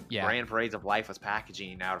and grand parades of lifeless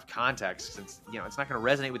packaging out of context, since, you know, it's not going to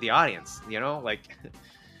resonate with the audience, you know, like,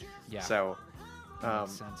 So,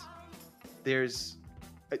 makes sense. There's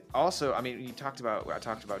also, I mean, I talked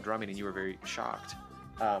about drumming and you were very shocked.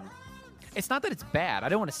 It's not that it's bad. I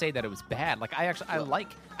don't want to say that it was bad. Like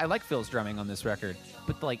I like Phil's drumming on this record,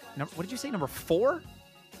 but like, what did you say? Number 4?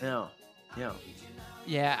 No.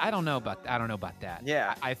 Yeah, I don't know about that.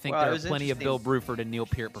 Yeah, I think there are plenty of Bill Bruford and Neil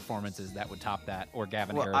Peart performances that would top that, or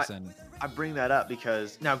Gavin Harrison. I bring that up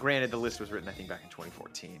because, now granted, the list was written I think back in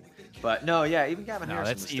 2014, but no, yeah, even Gavin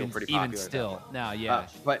Harrison was still pretty popular. Even still,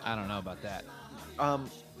 but I don't know about that.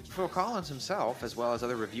 Phil Collins himself, as well as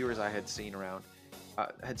other reviewers I had seen around,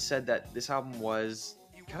 had said that this album was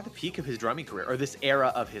kind of the peak of his drumming career, or this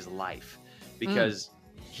era of his life, because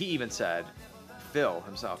he even said, Phil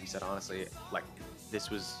himself, he said, honestly, like, this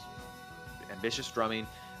was ambitious drumming.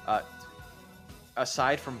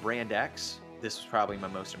 Aside from Brand X, this was probably my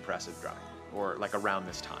most impressive drumming, or like around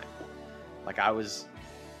this time. Like, I was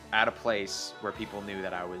at a place where people knew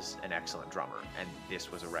that I was an excellent drummer, and this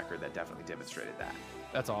was a record that definitely demonstrated that.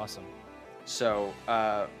 That's awesome. So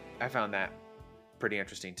I found that pretty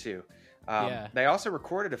interesting too. They also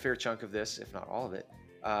recorded a fair chunk of this, if not all of it,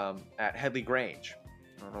 at Headley Grange.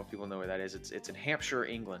 I don't know if people know where that is. It's in Hampshire,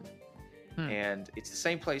 England. And it's the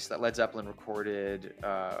same place that Led Zeppelin recorded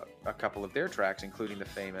a couple of their tracks, including the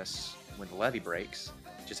famous When the Levee Breaks,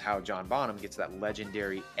 which is how John Bonham gets that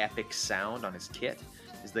legendary epic sound on his kit,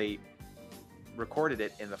 is they recorded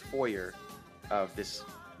it in the foyer of this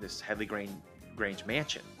Headley Grange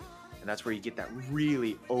mansion. And that's where you get that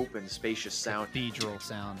really open, spacious sound. Cathedral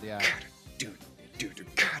sound, yeah.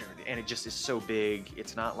 And it just is so big.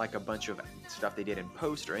 It's not like a bunch of stuff they did in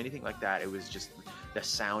post or anything like that. It was just the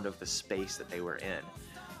sound of the space that they were in.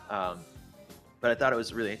 But I thought it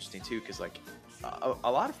was really interesting too, because like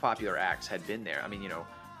a lot of popular acts had been there. I mean, you know,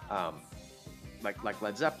 like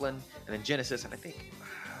Led Zeppelin, and then Genesis, and I think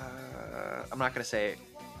I'm not going to say it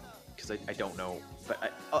because I don't know,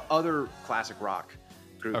 but other classic rock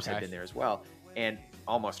groups had been there as well, and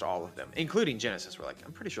almost all of them, including Genesis, were like,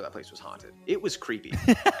 I'm pretty sure that place was haunted. It was creepy.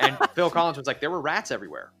 And Phil Collins was like, there were rats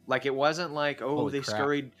everywhere. Like, it wasn't like, Holy crap.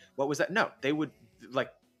 Scurried. What was that? No, they would,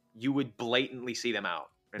 like, you would blatantly see them out.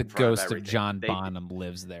 The ghost of John Bonham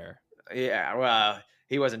lives there. Yeah, well,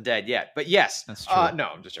 he wasn't dead yet, but yes. That's true. No,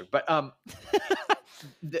 I'm just joking. But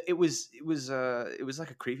it was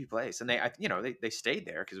like a creepy place, and they stayed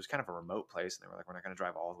there because it was kind of a remote place, and they were like, we're not going to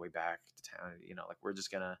drive all the way back to town, like we're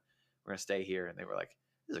gonna stay here, and they were like,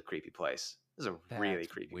 this is a creepy place. This is a really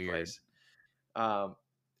creepy place.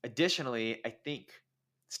 Additionally, I think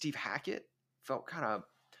Steve Hackett felt kind of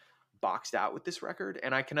boxed out with this record,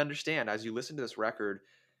 and I can understand, as you listen to this record,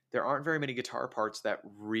 there aren't very many guitar parts that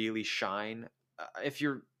really shine.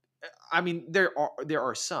 There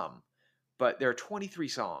are some, but there are 23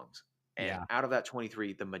 songs, and out of that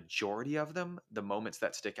 23, the majority of them, the moments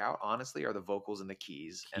that stick out, honestly, are the vocals and the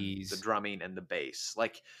keys. And the drumming and the bass.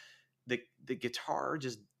 Like, the guitar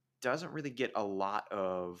just doesn't really get a lot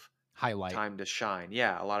of highlight time to shine.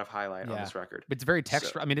 Yeah, a lot of highlight on this record. But it's very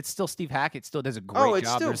textural. I mean, it's still Steve Hackett still does a great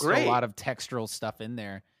job. There's great. Still a lot of textural stuff in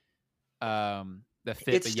there. The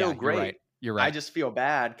fit, it's still great. You're right. I just feel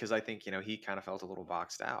bad because I think he kind of felt a little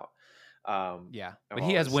boxed out. But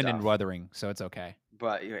he has wind and weathering, so it's okay.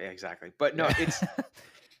 But yeah, exactly. But no, it's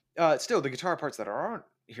still the guitar parts that are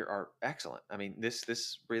here are excellent. I mean,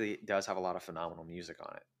 this really does have a lot of phenomenal music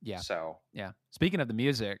on it. Yeah. So yeah. Speaking of the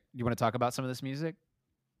music, you want to talk about some of this music?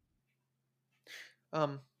 I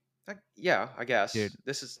guess. Dude,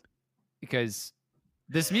 this is because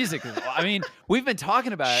This music is, I mean, we've been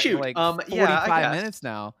talking about it Shoot, for like yeah, I 45 guess. minutes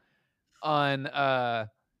now on,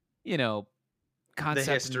 you know, The concept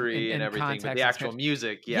history and everything, but context the and actual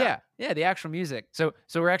music, yeah, yeah, the actual music. So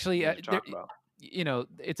we're actually, we need to talk about. you know,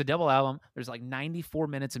 it's a double album. There's like 94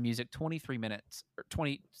 minutes of music, 23 minutes or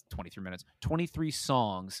 23 minutes, 23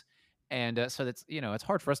 songs. And so that's, you know, it's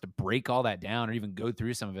hard for us to break all that down or even go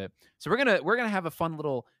through some of it. So we're gonna have a fun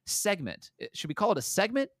little segment. Should we call it a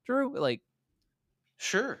segment, Drew? Like,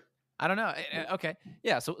 Sure. I don't know. Okay,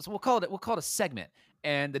 yeah. So we'll call it a segment.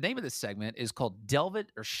 And the name of this segment is called Delve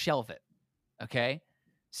It or Shelve It. Okay,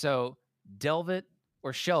 so Delve It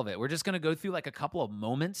or Shelve It. We're just gonna go through like a couple of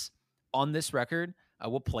moments on this record.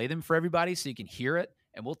 We'll play them for everybody so you can hear it,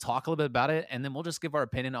 and we'll talk a little bit about it, and then we'll just give our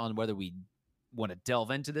opinion on whether we want to delve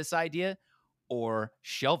into this idea or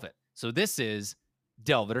shelve it. So this is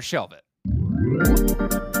Delve It or Shelve It.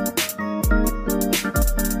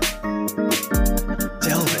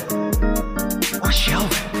 Delve it or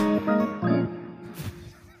shelve it.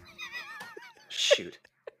 Shoot.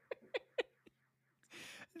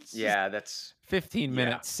 Yeah, that's 15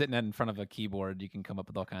 minutes sitting in front of a keyboard. You can come up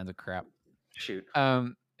with all kinds of crap. shoot.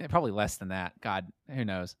 Probably less than that. God, who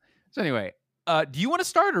knows? So anyway, do you want to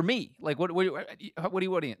start or me? Like, what do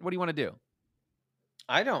you want to do?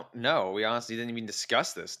 I don't know. We honestly didn't even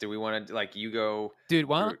discuss this. Do we want to like you go, Dude?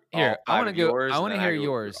 Well, here I want to go. I want to hear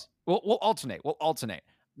yours. We'll alternate. But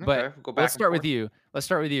Okay, we'll go back let's and start with forth. you. Let's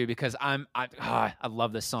start with you because I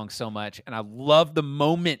love this song so much, and I love the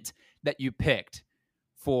moment that you picked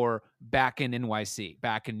for Back in NYC,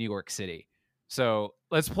 Back in New York City. So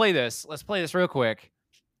let's play this. Let's play this real quick,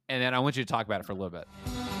 and then I want you to talk about it for a little bit.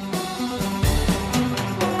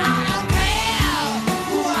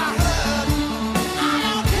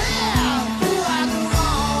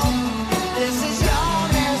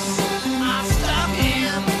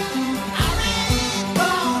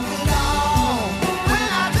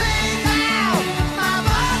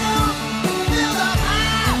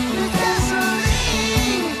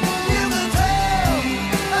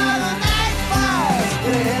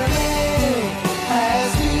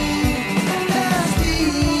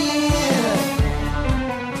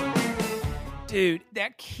 Dude,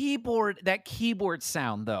 that keyboard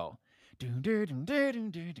sound though,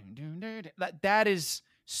 that is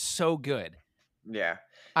so good. Yeah,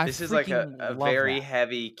 I this is like a freaking love very that.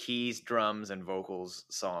 heavy keys, drums, and vocals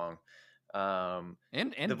song. And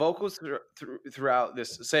The vocals throughout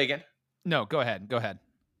this. Say again. no, go ahead. Oh,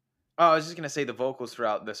 I was just gonna say the vocals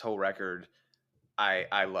throughout this whole record,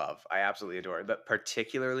 I love. I absolutely adore. But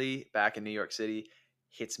particularly Back in New York City,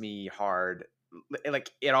 hits me hard. Like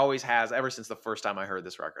it always has. Ever since the first time I heard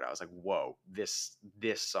this record, I was like, "Whoa, this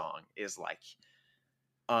song is like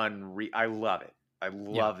unreal." I love it. I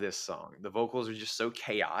love this song. The vocals are just so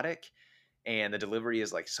chaotic, and the delivery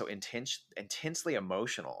is like so intensely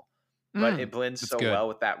emotional. But it blends that's so good. well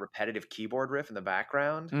with that repetitive keyboard riff in the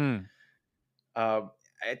background. Mm.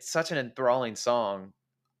 It's such an enthralling song.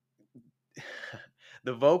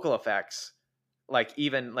 The vocal effects, like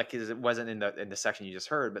even like 'cause it wasn't in the section you just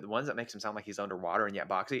heard, but the ones that makes him sound like he's underwater and yet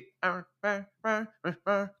boxy.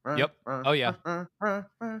 Yep. Oh yeah.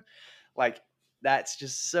 Like that's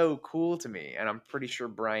just so cool to me, and I'm pretty sure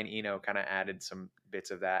Brian Eno kind of added some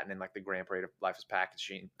bits of that, and then like the Grand Parade of Life is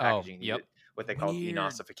packaging. Yep. What they call Weird.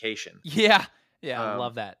 enosification. Yeah. I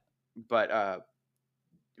love that. But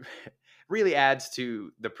really adds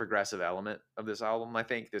to the progressive element of this album. I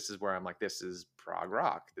think this is where I'm like, this is prog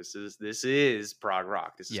rock. This is prog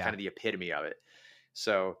rock. This is kind of the epitome of it.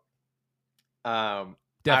 So, I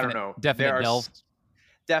don't know. Definite delve.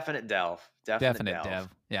 Definite delve. Definite delve.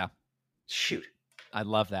 Yeah. Shoot. I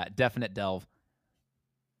love that. Definite delve.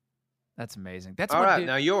 That's amazing. That's all what, right. dude.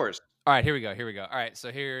 Now yours. All right, here we go. All right,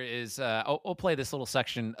 so here is I'll play this little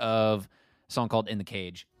section of a song called "In the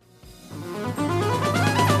Cage."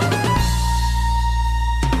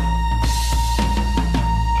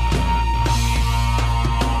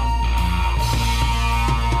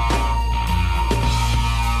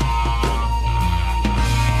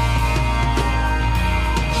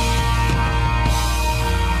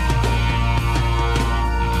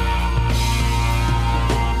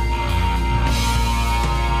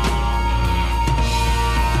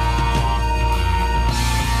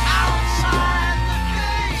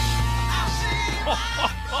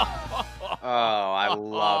 Oh, I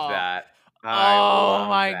love that. Oh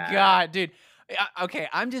my God, dude. Okay,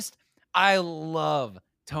 I love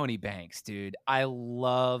Tony Banks, dude. I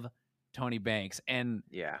love Tony Banks. And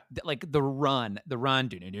yeah, like the run, and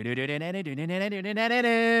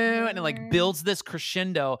it like builds this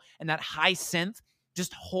crescendo and that high synth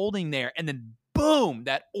just holding there. And then boom,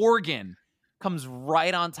 that organ comes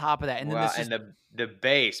right on top of that, and then Well, this and just the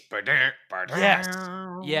bass,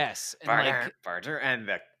 yes, and like and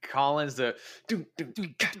the Collins, the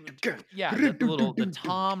yeah, the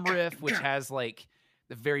tom riff, which has like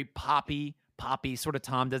the very poppy sort of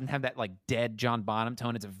tom, doesn't have that like dead John Bonham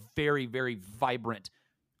tone. It's a very, very vibrant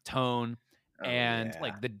tone. And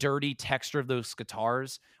like the dirty texture of those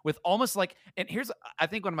guitars with almost like, and here's, I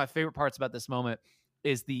think one of my favorite parts about this moment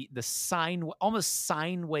is the almost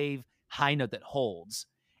sine wave high note that holds.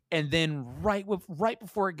 And then right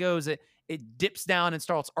before it goes, it dips down and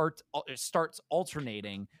starts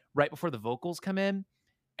alternating right before the vocals come in.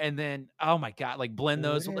 And then, oh my God, like blend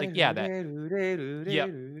those, like, yeah, that,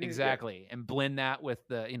 yep, exactly. And blend that with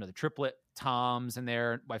the, the triplet toms in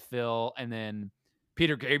there by Phil. And then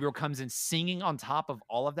Peter Gabriel comes in singing on top of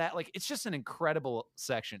all of that. Like, it's just an incredible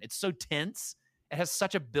section. It's so tense. It has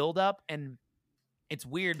such a buildup, and it's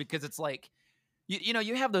weird because it's like,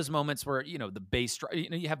 you have those moments where, the bass drop,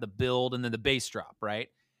 you have the build and then the bass drop, right?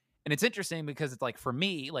 And it's interesting because it's like, for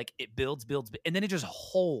me, like it builds, and then it just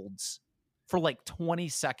holds for like 20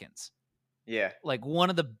 seconds. Yeah. Like one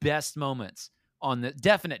of the best moments on the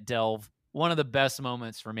definite Delve. One of the best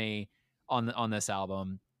moments for me on this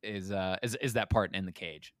album is that part in the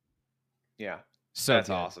cage. Yeah. So that's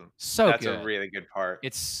good. awesome. That's a really good part.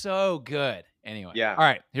 It's so good. Anyway. Yeah. All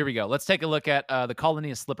right, here we go. Let's take a look at the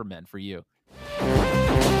Colony of Slippermen for you.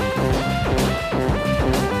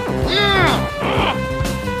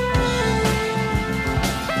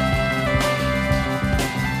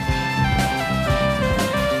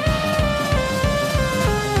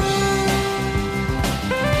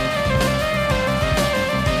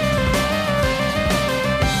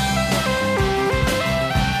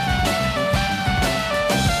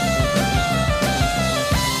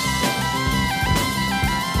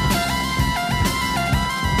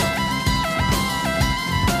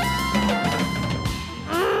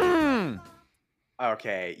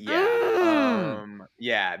 Okay, yeah.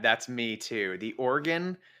 Yeah, that's me too. The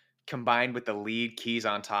organ combined with the lead keys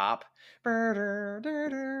on top.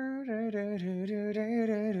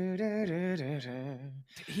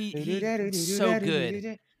 He's so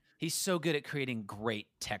good. He's so good at creating great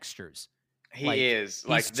textures. He is.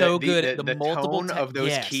 Like he's so good at the multiple tone of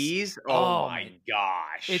those keys. Oh my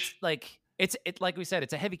gosh. It's like like we said,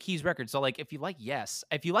 it's a heavy keys record. So like if you like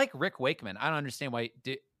if you like Rick Wakeman, I don't understand why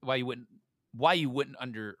you wouldn't what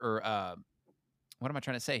am I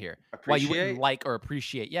trying to say here? Why you wouldn't like or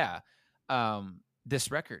appreciate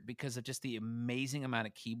this record, because of just the amazing amount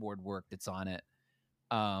of keyboard work that's on it.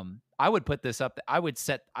 I would put this up. I would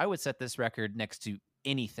set this record next to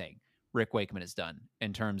anything Rick Wakeman has done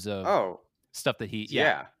in terms of stuff that he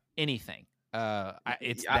anything.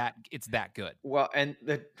 It's that good. Well, and oh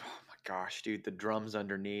my gosh, dude, the drums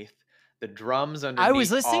underneath. I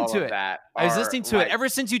was listening to it. I was listening to it ever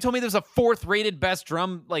since you told me there's a 4th rated best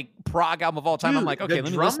drum like prog album of all time. Dude, I'm like, okay,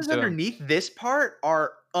 let me listen to the drums underneath this part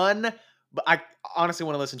are but I honestly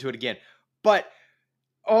want to listen to it again. But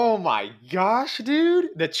oh my gosh, dude,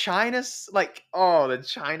 the China cymbal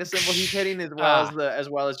he's hitting as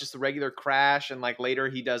well as just the regular crash, and like later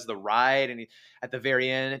he does the ride, and at the very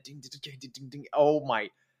end, ding, ding, ding, ding, oh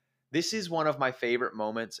my, this is one of my favorite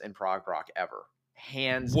moments in prog rock ever.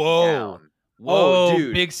 Hands down. Whoa,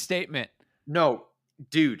 dude. Big statement. No,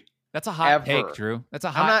 dude. That's a hot take, Drew. That's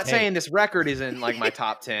a hot take. I'm not saying this record is in like my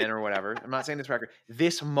top 10 or whatever. I'm not saying this record.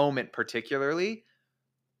 This moment particularly,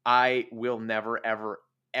 I will never, ever,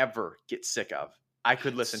 ever get sick of. I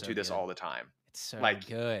could listen to this all the time. It's so like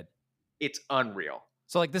good. It's unreal.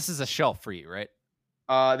 So like this is a shelf for you, right?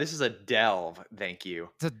 This is a delve. Thank you.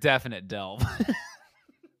 It's a definite delve.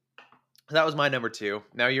 That was my number 2.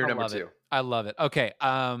 Now you're number 2. I love it. Okay.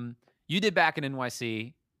 You did Back in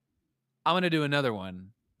NYC. I'm gonna do another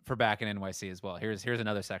one for Back in NYC as well. Here's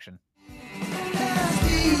another section.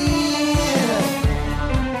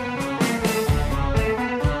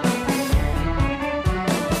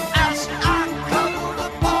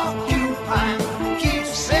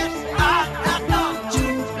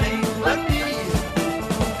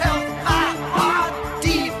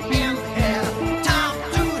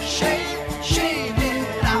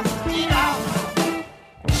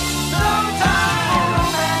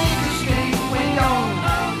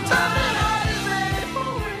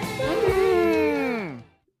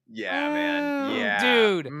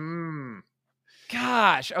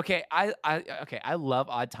 Gosh, okay. I love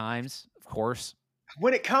Odd Times, of course.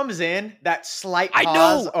 When it comes in, that slight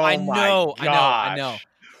pause. I know.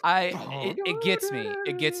 It gets me.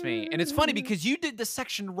 It gets me. And it's funny because you did the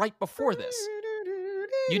section right before this.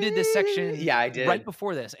 You did this section Yeah, I did. right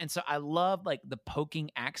before this. And so I love like the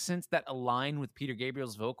poking accents that align with Peter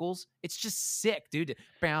Gabriel's vocals. It's just sick, dude.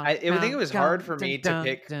 I think it was hard for me to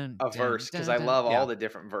pick a verse because I love all Yeah. the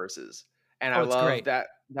different verses, and Oh, I it's love great.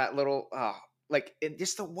 that little like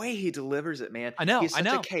just the way he delivers it, man. I know, He has I such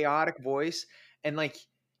know. a chaotic voice, and like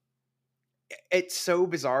it's so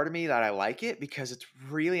bizarre to me that I like it because it's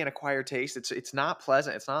really an acquired taste. It's not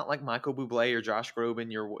pleasant. It's not like Michael Bublé or Josh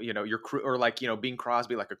Groban, or like Bing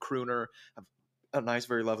Crosby, like a crooner, a nice,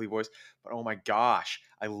 very lovely voice. But oh my gosh,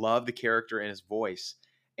 I love the character in his voice,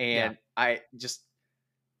 and I just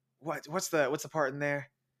what's the part in there?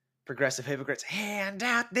 Progressive hypocrites hand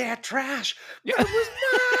out their trash. Yeah. It was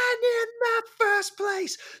mine in the first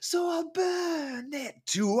place, so I'll burn it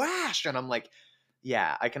to ash. And I'm like,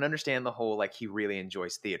 yeah, I can understand the whole like he really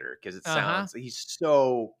enjoys theater because it sounds he's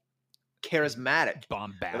so charismatic,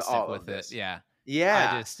 Bombastic with it. this. Yeah.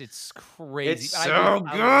 Yeah, It's crazy. It's I so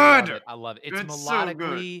love good. it. I love it. It's It's so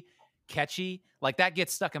melodically catchy. Like that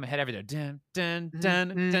gets stuck in my head every day. Dun dun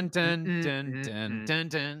dun dun dun dun dun dun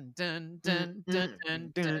dun dun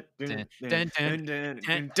dun dun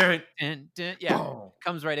dun dun dun. Yeah,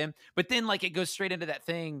 comes right in. But then like it goes straight into that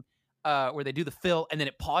thing where they do the fill and then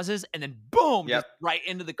it pauses and then boom, just right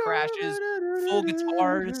into the crashes, full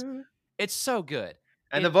guitars. It's so good.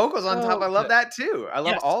 And the vocals on top, I love that too. I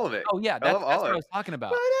love all of it. Oh yeah, that's what I was talking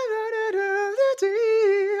about.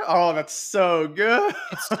 Oh, that's so good.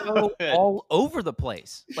 It's so all over the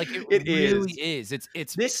place. Like it really is. It's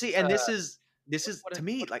this is to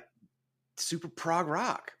me like super prog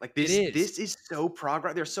rock. Like this is so prog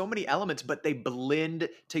rock. There's so many elements, but they blend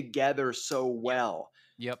together so well.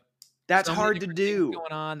 Yep. That's so hard to do.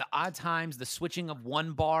 Going on the odd times, the switching of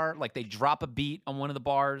one bar, like they drop a beat on one of the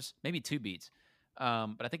bars, maybe two beats.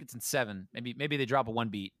 But I think it's in 7. Maybe they drop a 1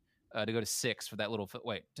 beat to go to 6 for that little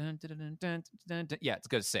wait. Dun, dun, dun, dun, dun, dun. Yeah, it's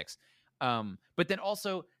go to 6. But then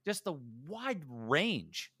also just the wide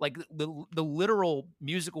range, like the literal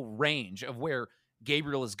musical range of where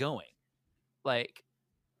Gabriel is going. Like,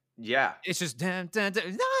 yeah, it's just dun, dun, dun,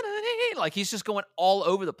 dun, dun, like he's just going all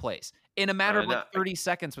over the place in a matter of like 30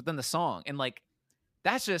 seconds within the song, and like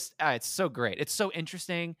that's just it's so great. It's so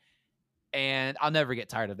interesting. And I'll never get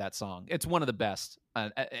tired of that song. It's one of the best.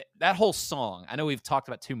 That whole song, I know we've talked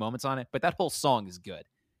about 2 moments on it, but that whole song is good.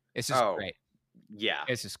 It's just great. Yeah.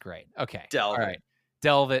 It's just great. Okay. Delve All it. right.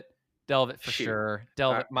 Delve it. Delve it for sure.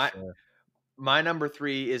 Delve it for sure. My number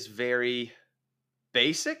 3 is very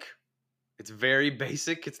basic. It's very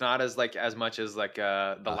basic. It's not as much as like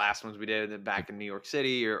the last ones we did back in New York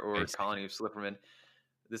City or Colony of Slipperman.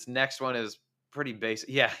 This next one is pretty basic.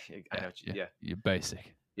 Yeah, I know. You're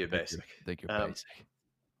basic. You're basic. I think you're basic.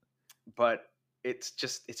 But it's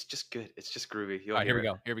just good. It's just groovy. All right, here we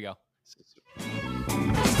go. Here we go.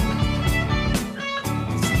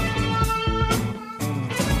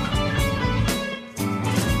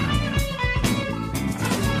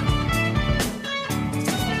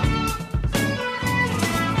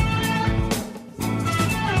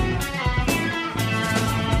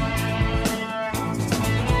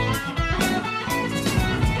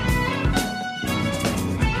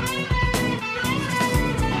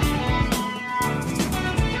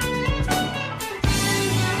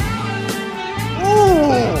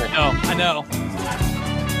 I know.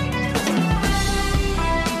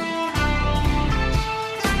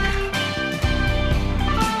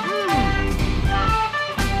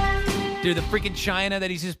 Dude, the freaking China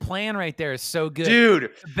that he's just playing right there is so good.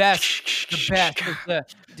 Dude. The best.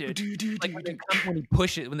 Dude. Like when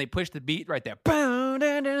they push the beat right there.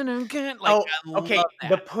 Like, okay.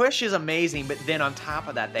 The push is amazing, but then on top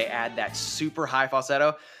of that, they add that super high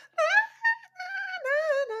falsetto.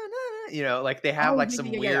 Like they have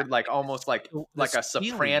some weird, like almost like a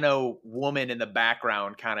soprano woman in the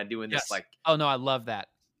background kind of doing this like. Oh no, I love that.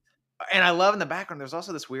 And I love in the background, there's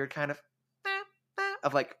also this weird kind of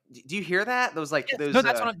like, do you hear that? Those like those. No,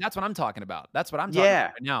 that's what I'm talking about. That's what I'm talking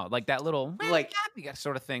about right now. Like that little like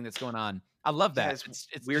sort of thing that's going on. I love that.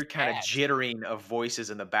 It's weird kind of jittering of voices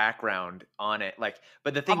in the background on it. Like,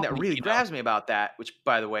 but the thing that really grabs me about that, which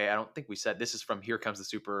by the way, I don't think we said, this is from Here Comes the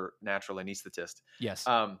Supernatural Anesthetist. Yes.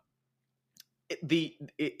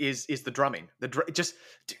 Is the drumming. Just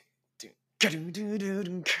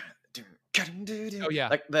oh yeah,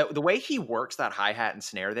 like the way he works that hi-hat and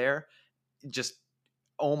snare there, just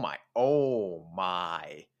oh my.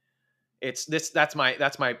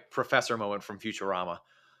 That's my professor moment from Futurama.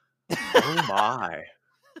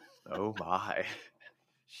 Oh my.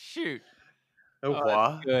 Shoot. Oh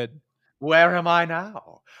what? Good. Where am I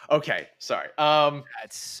now? Okay, sorry.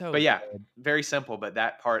 That's so. But yeah, very simple. But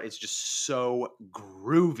that part is just so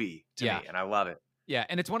groovy to me, and I love it. Yeah,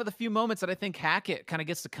 and it's one of the few moments that I think Hackett kind of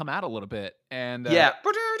gets to come out a little bit and Yeah.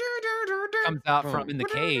 comes out from in the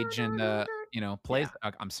cage and plays.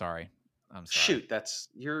 Yeah. I'm sorry. Shoot,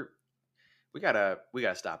 we gotta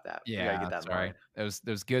stop that. We gotta Yeah, get that in sorry. line. That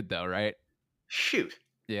was good though, right? Shoot.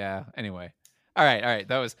 Yeah. Anyway, all right.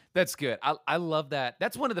 That's good. I love that.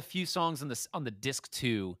 That's one of the few songs on the disc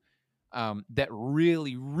 2 that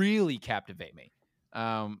really, really captivate me.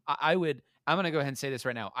 I'm gonna go ahead and say this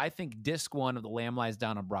right now. I think disc 1 of The Lamb Lies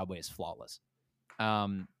Down on Broadway is flawless.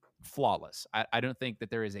 Flawless. I don't think that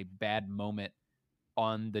there is a bad moment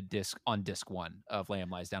on disc 1 of Lamb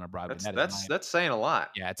Lies Down on Broadway. That's saying a lot.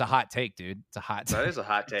 Yeah, it's a hot take, dude. It's a hot take. That is a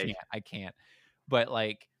hot take. I can't. But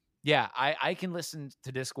like, yeah, I can listen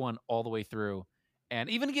to disc 1 all the way through. And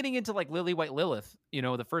even getting into like Lily White Lilith,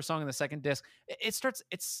 the first song in the second disc,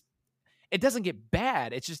 it doesn't get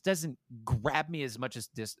bad. It just doesn't grab me as much as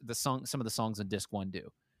some of the songs in disc 1 do.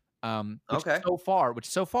 Okay. Which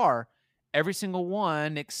so far, every single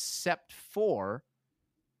one except for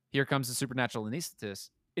Here Comes the Supernatural Anesthetist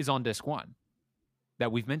is on disc 1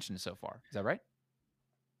 that we've mentioned so far. Is that right?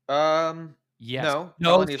 Yes. No,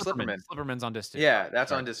 Slipperman. Slipperman's on disc 2. Yeah,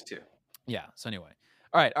 that's on disc 2. Yeah. So anyway,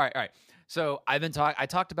 all right. So I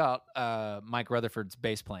talked about Mike Rutherford's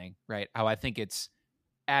bass playing, right? How I think it's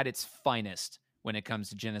at its finest when it comes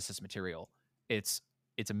to Genesis material. It's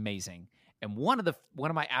amazing. And one of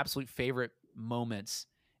my absolute favorite moments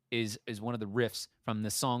is one of the riffs from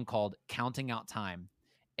the song called Counting Out Time.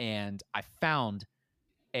 And I found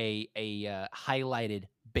a highlighted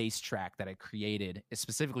bass track that I created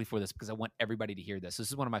specifically for this because I want everybody to hear this. This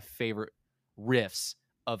is one of my favorite riffs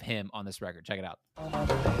of him on this record. Check it out.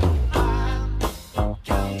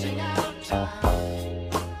 Counting out time.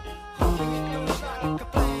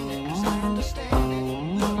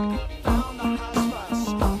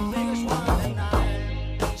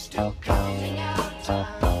 Still counting out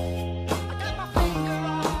time. I got my finger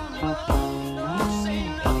on the button. Don't say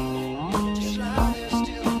no. Just lie there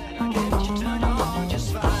still. I get you turned on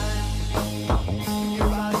just fine. Your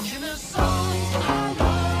body's in a song. I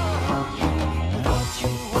know what you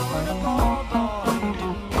want more, boy.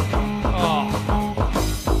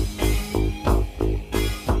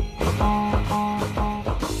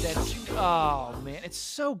 Oh man, it's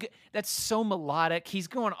so good. That's so melodic. He's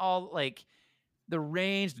going all like the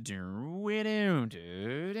range,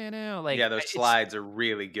 like yeah, those slides are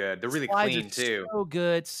really good. They're really clean too. So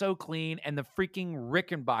good, so clean, and the freaking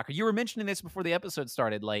Rickenbacker. You were mentioning this before the episode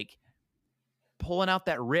started, like pulling out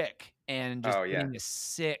that Rick and just getting a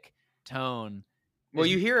sick tone. Well,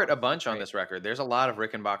 you hear it a bunch on this record. There's a lot of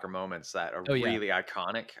Rickenbacker moments that are really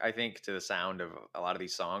iconic, I think, to the sound of a lot of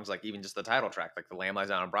these songs. Like even just the title track, like The Lamb Lies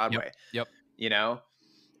Down on Broadway. Yep.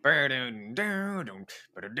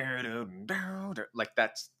 Like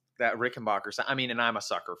that Rickenbacker sound. I mean, and I'm a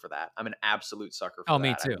sucker for that. I'm an absolute sucker for that.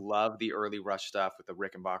 Me too. I love the early Rush stuff with the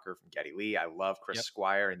Rickenbacker from Geddy Lee. I love Chris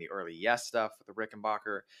Squire and the early Yes stuff with the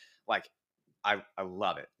Rickenbacker. Like, I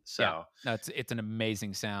love it. So it's an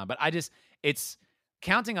amazing sound. But it's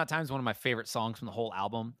Counting Out Time is one of my favorite songs from the whole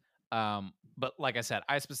album. But like I said,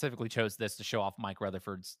 I specifically chose this to show off Mike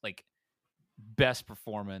Rutherford's like best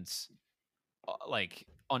performance, like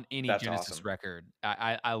on any Genesis record.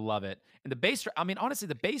 I love it. And the bass track, I mean, honestly,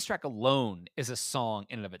 the bass track alone is a song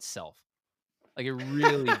in and of itself. Like it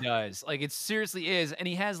really does. Like it seriously is. And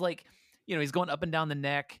he has like, he's going up and down the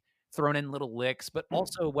neck, throwing in little licks. But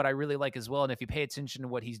also what I really like as well, and if you pay attention to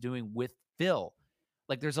what he's doing with Phil,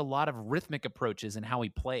 like there's a lot of rhythmic approaches in how he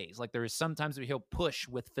plays. Like there is sometimes where he'll push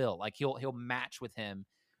with Phil, like he'll match with him,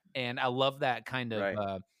 and I love that kind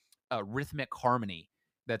of rhythmic harmony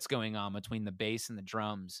that's going on between the bass and the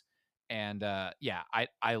drums. And I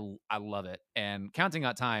love it. And Counting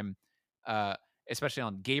Out Time, especially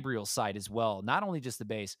on Gabriel's side as well, not only just the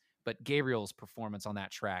bass, but Gabriel's performance on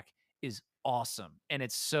that track is awesome, and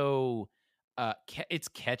it's so. It's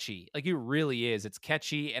catchy, like it really is. It's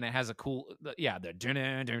catchy, and it has a cool,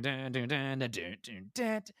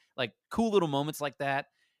 like cool little moments like that.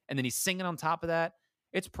 And then he's singing on top of that.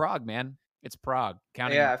 It's prog, man. It's prog.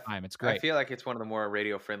 Counting Out Time. It's great. I feel like it's one of the more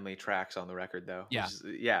radio friendly tracks on the record, though.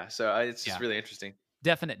 Yeah, So it's just really interesting.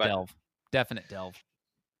 Definite delve.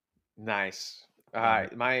 Nice. All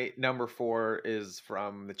right, my number 4 is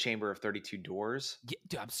from the Chamber of 32 Doors. Yeah,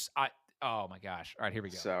 dude, oh my gosh. All right, here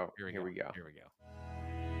we go. So here we go.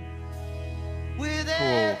 With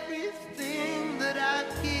everything that I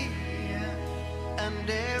hear and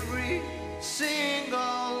every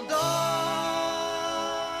single door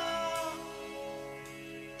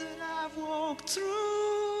that I've walked through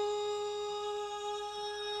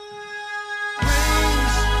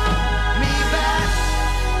brings me back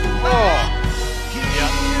here.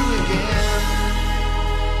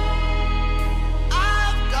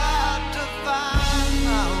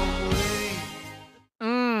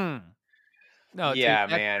 No, dude, Yeah,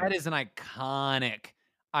 that man. is an iconic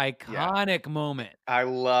moment. I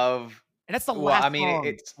love. And that's the Well, I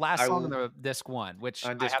mean, last song on the disc 1, which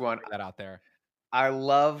on I disc have to one. put that out there. I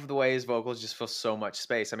love the way his vocals just fill so much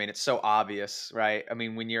space. I mean, it's so obvious, right? I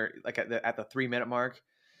mean, when you're like at the 3 minute mark,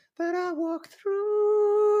 that I walk through,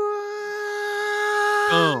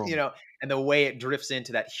 Boom. and the way it drifts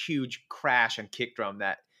into that huge crash and kick drum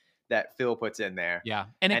that Phil puts in there. Yeah,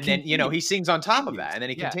 and it And then, continues. he sings on top of that, Continues. and then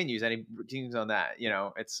he Yeah. continues and he continues on that.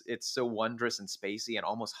 It's so wondrous and spacey and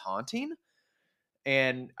almost haunting.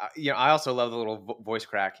 And I also love the little voice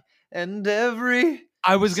crack. And every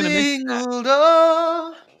I was gonna mention that. single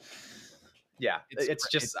door. Yeah, It's it's great. It's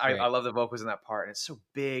just I great. love the vocals in that part, and it's so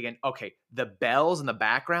big. And okay, the bells in the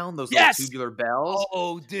background, those Yes! little tubular bells,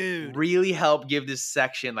 Oh, dude. really help give this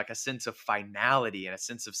section like a sense of finality and a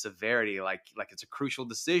sense of severity. Like it's a crucial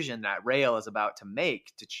decision that Rael is about to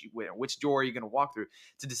make to choose which door are you going to walk through.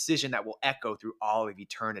 It's a decision that will echo through all of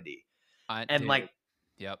eternity, and Dude. like.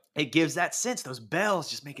 Yep. It gives that sense. Those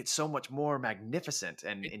bells just make it so much more magnificent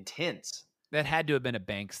and intense. That had to have been a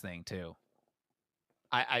Banks thing too.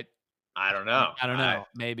 I don't know. I don't know.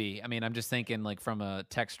 Maybe. I mean, I'm just thinking like from a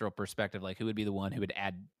textural perspective, like who would be the one who would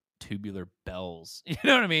add tubular bells? You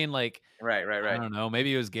know what I mean? Like, Right. I don't know.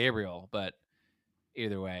 Maybe it was Gabriel, but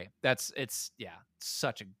either way, it's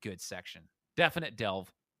such a good section. Definite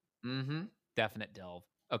delve. Mm-hmm. Definite delve.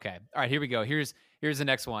 Okay. All right, here we go. Here's the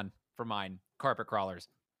next one for mine. Carpet Crawlers.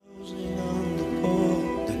 Closing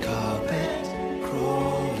on the carpet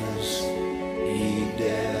crawlers, he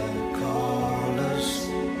dare call us.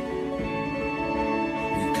 We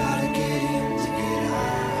gotta get him to get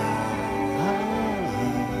out.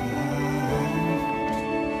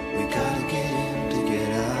 We gotta get him to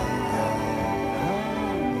get out.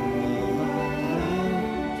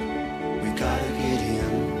 We gotta get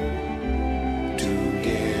him to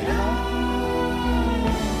get out.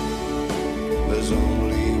 There's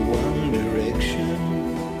only one direction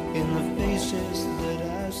in the faces that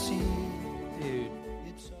I see.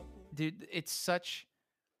 Dude, it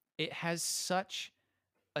has such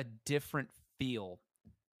a different feel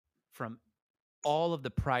from all of the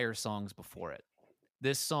prior songs before it.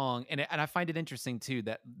 This song, and I find it interesting too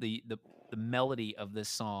that the melody of this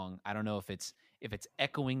song, I don't know if it's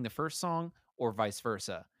echoing the first song or vice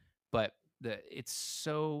versa, but it's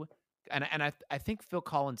so, and I think Phil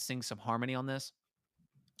Collins sings some harmony on this.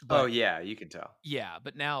 Oh yeah, you can tell. Yeah,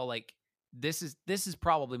 but now like this is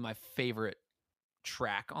probably my favorite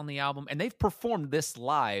track on the album, and they've performed this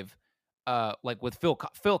live. Like with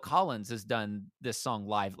Phil Collins has done this song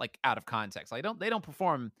live, like out of context. Like they don't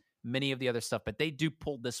perform many of the other stuff, but they do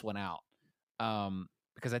pull this one out.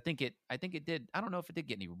 Because I think it did. I don't know if it did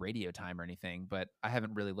get any radio time or anything, but I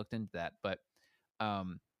haven't really looked into that. But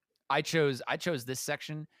I chose this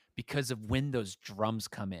section because of when those drums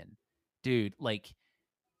come in, dude. Like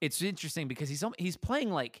it's interesting because he's playing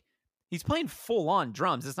full on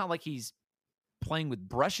drums. It's not like he's playing with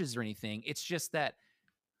brushes or anything. It's just that.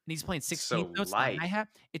 And he's playing 16 notes on the hi-hat.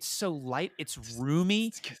 It's so light, it's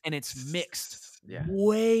roomy, and it's mixed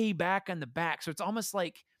way back on the back. So it's almost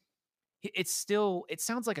like it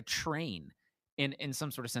sounds like a train in some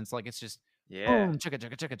sort of sense. Like it's just boom, chugga,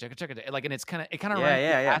 chugga, chugga, chugga, chugga. Like, and it kind of reminds me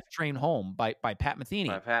of Last Train Home by Pat Metheny.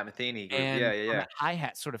 By Pat Metheny. And on that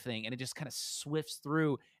hi-hat sort of thing. And it just kind of swifts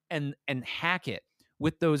through and Hackett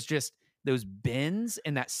with those bends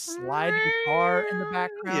and that slide guitar in the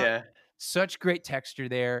background. Yeah. Such great texture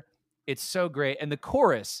there. It's so great. And the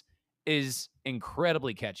chorus is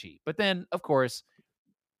incredibly catchy. But then, of course,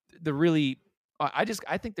 I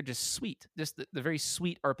think they're just sweet. Just the very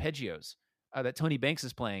sweet arpeggios that Tony Banks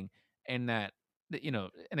is playing. And that,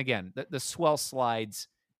 and again, the swell slides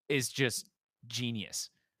is just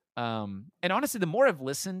genius. And honestly, the more I've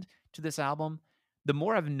listened to this album, the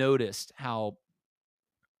more I've noticed how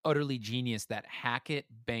utterly genius that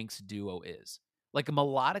Hackett-Banks duo is. Like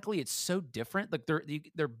melodically, it's so different. Like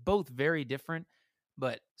they're both very different,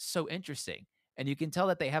 but so interesting. And you can tell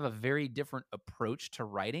that they have a very different approach to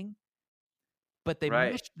writing. But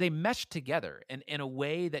they mesh together in a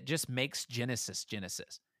way that just makes Genesis.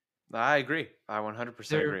 I agree. I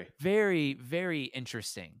 100% agree. Very, very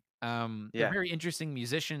interesting. They're very interesting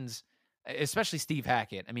musicians, especially Steve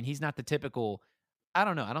Hackett. I mean, he's not the typical. I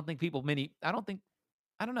don't know. I don't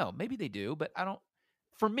know. Maybe they do, but I don't.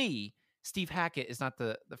 For me, Steve Hackett is not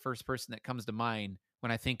the first person that comes to mind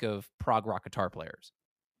when I think of prog rock guitar players.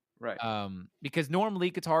 Right. Because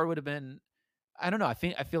normally guitar would have been, I don't know. I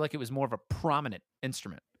feel like it was more of a prominent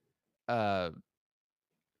instrument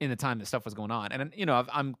in the time that stuff was going on. And,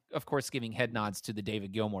 I'm of course giving head nods to the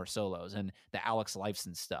David Gilmour solos and the Alex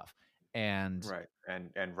Lifeson stuff. and Right.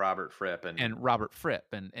 And Robert Fripp and Robert Fripp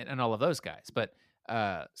and all of those guys. But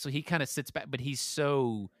so he kind of sits back, but he's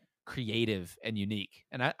so creative and unique,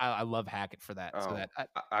 and I love Hackett for that. So oh, that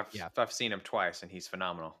yeah, I've seen him twice and he's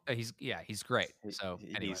phenomenal. he's great. So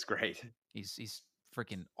anyway, He's great. he's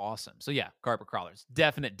freaking awesome. So yeah, Carpet Crawlers,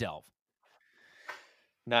 definite delve.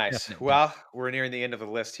 Nice. Definite Well, we're nearing the end of the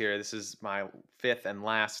list here. This is my fifth and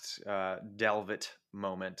last Delve It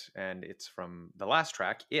moment, and it's from the last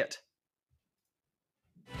track, It.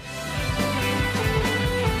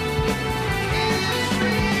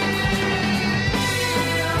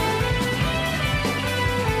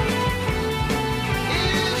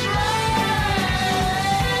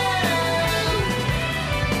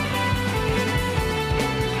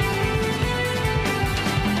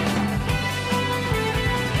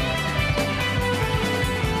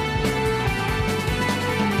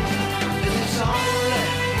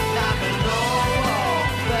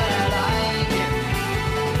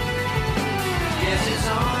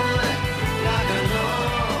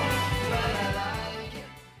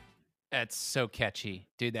 That's so catchy,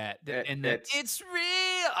 dude. And it's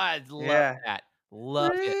real. I love Yeah. that.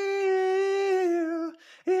 Love it. Real,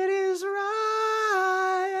 it is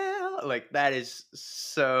real. Like that is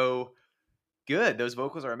so good. Those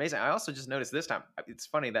vocals are amazing. I also just noticed this time. It's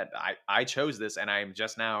funny that I chose this, and I'm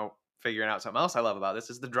just now figuring out something else I love about this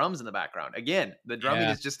is the drums in the background. Again, the drumming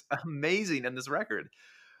Yeah. is just amazing in this record.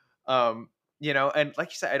 You know, and like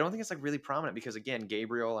you said, I don't think it's like really prominent because again,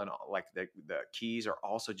 Gabriel and like the keys are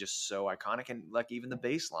also just so iconic, and like even the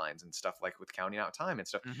bass lines and stuff like with Counting Out Time and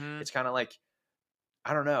stuff. Mhm. It's kind of like,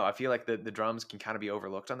 I don't know. I feel like the drums can kind of be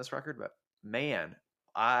overlooked on this record, but man,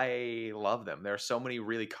 I love them. There are so many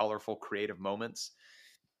really colorful, creative moments.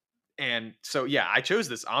 And so, yeah, I chose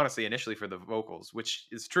this honestly initially for the vocals, which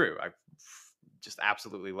is true. I just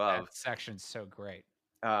absolutely love. That section's so great.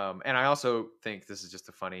 And I also think this is just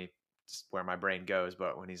a funny, just where my brain goes.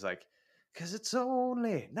 But when he's like, "'Cause it's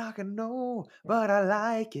only knocking no, but I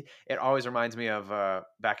like it," it always reminds me of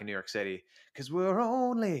back in New York City. 'Cause we're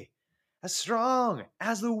only as strong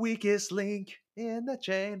as the weakest link in the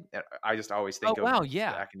chain. And I just always think Oh of wow,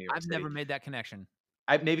 yeah. back in New York I've City. never made that connection.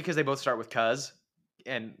 Maybe because they both start with "cuz,"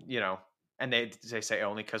 and you know, and they say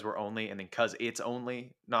only because we're only, and then "cuz it's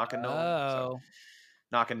only knocking no." So Oh,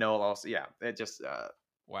 knocking no also, yeah. It just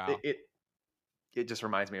wow. it just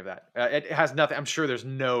reminds me of that. It has nothing. I'm sure there's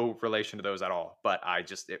no relation to those at all, but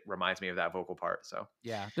it reminds me of that vocal part. So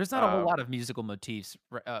Yeah, there's not a whole lot of musical motifs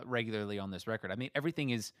regularly on this record. I mean, everything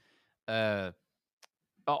is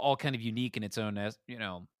all kind of unique in its own, as you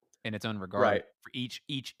know, in its own regard Right. for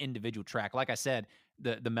each individual track. Like I said,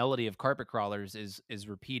 the melody of Carpet Crawlers is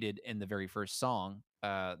repeated in the very first song,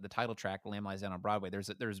 the title track, "Lamb Lies Down on Broadway."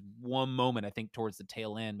 There's one moment I think towards the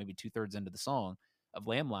tail end, maybe 2/3 into the song of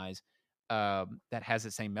 "Lamb Lies," that has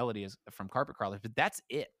the same melody as from Carpet Crawlers, but that's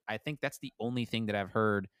it. I think that's the only thing that I've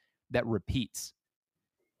heard that repeats.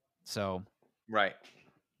 So, right.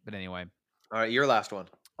 but anyway. All right, your last one.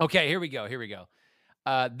 Okay, here we go.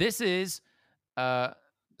 This is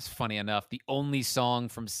funny enough, the only song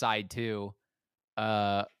from side 2,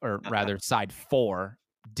 or rather side 4,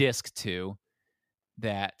 disc 2,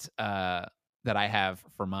 that I have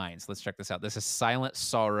for mine. So let's check this out. This is Silent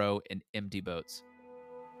Sorrow and Empty Boats.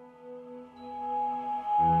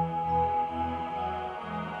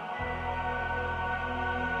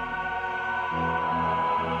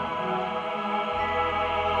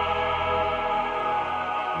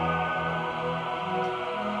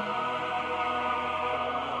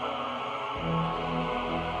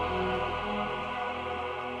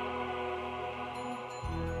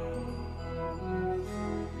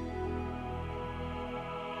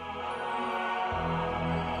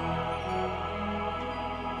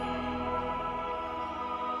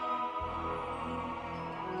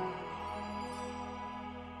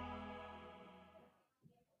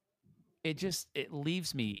 It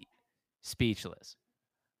leaves me speechless.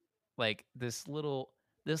 Like this little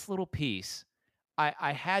piece.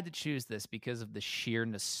 I had to choose this because of the sheer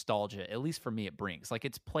nostalgia, at least for me, it brings. Like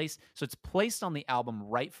it's placed on the album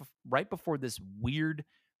right before this weird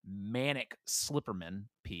manic Slipperman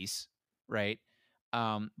piece, right?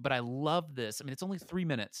 But I love this. I mean, it's only 3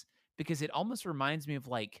 minutes because it almost reminds me of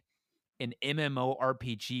like an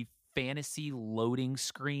MMORPG fantasy loading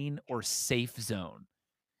screen or safe zone.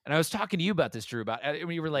 And I was talking to you about this, Drew, about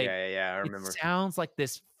when you were like, yeah, I remember. It sounds like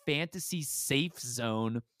this fantasy safe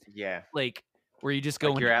zone, Yeah. like where you just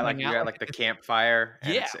go Like you're at like the campfire,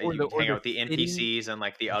 and Yeah, you or hang the out with the city. NPCs and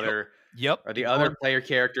like the Yep. other Yep. the other player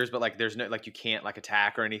characters, but like there's no, like you can't like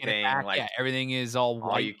attack or Can't anything. attack, Like yeah, everything is all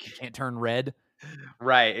white. you You can't turn red.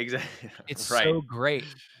 right, exactly. It's right. so great.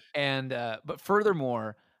 And but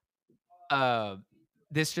furthermore,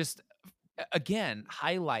 this just again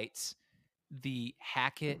highlights the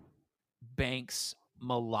Hackett Banks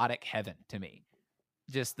melodic heaven to me.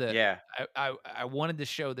 Just the Yeah. I wanted to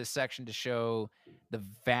show this section to show the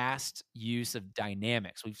vast use of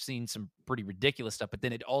dynamics. We've seen some pretty ridiculous stuff, but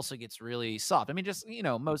then it also gets really soft. I mean, just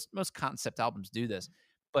most concept albums do this,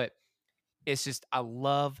 but it's just I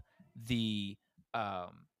love the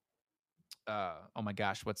um oh my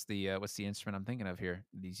gosh, what's the instrument I'm thinking of here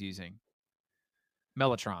that he's using?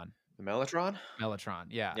 Mellotron. The Mellotron? Mellotron,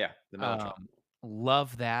 yeah. Yeah, the Mellotron.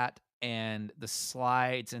 Love that, and the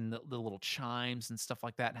slides and the little chimes and stuff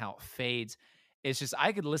like that, and how it fades. It's just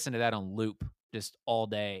I could listen to that on loop just all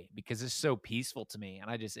day because it's so peaceful to me, and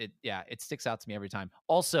it sticks out to me every time.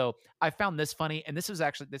 Also, I found this funny, and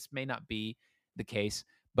this may not be the case,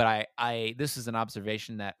 but I this is an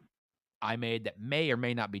observation that I made that may or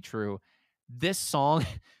may not be true. This song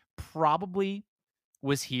probably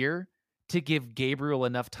was here to give Gabriel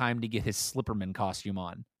enough time to get his Slipperman costume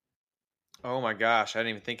on. Oh my gosh, I didn't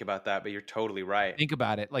even think about that, but you're totally right. Think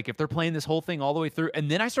about it. Like if they're playing this whole thing all the way through, and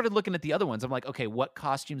then I started looking at the other ones. I'm like, okay, what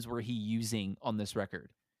costumes were he using on this record?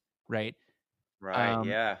 Right? Right,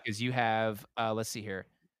 yeah. Because you have let's see here.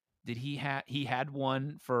 Did he had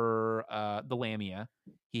one for the Lamia.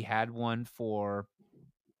 He had one for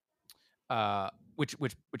which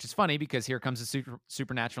is funny because Here Comes the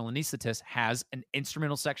Supernatural Anesthetist has an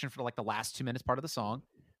instrumental section for like the last 2 minutes part of the song.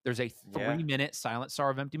 There's a 3-minute Silent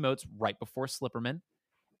Sorrow of Empty Motes right before Slipperman.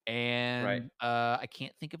 And I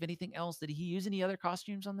can't think of anything else. Did he use any other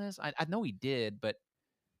costumes on this? I know he did, but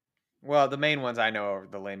Well, the main ones I know are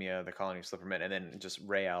the Lamia, the Colony of Slipperman, and then just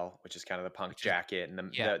Rael, which is kind of the punk jacket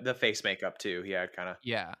and the face makeup too. He had kind of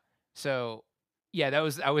So yeah, I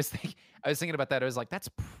was thinking about that. I was like, that's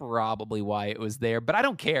probably why it was there, but I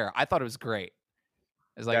don't care. I thought it was great.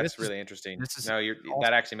 It's like that's really interesting. Awesome.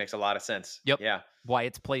 That actually makes a lot of sense. Yep. Yeah. Why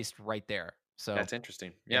it's placed right there. So that's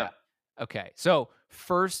interesting. Yeah. Okay. So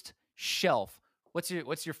first shelf. What's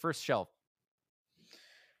your first shelf?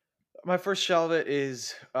 My first shelf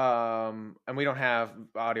is and we don't have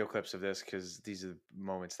audio clips of this because these are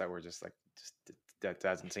moments that were just that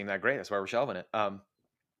doesn't seem that great. That's why we're shelving it.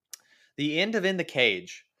 The end of In the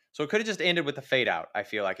Cage. So it could have just ended with the fade out, I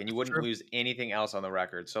feel like, and you wouldn't lose anything else on the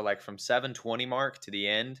record. So like from 7:20 mark to the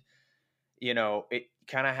end, it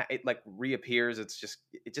kind of it like reappears.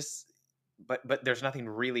 But there's nothing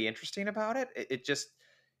really interesting about it.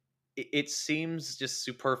 It seems just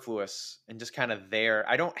superfluous and just kind of there.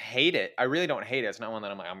 I don't hate it. I really don't hate it. It's not one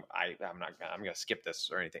that I'm going to skip this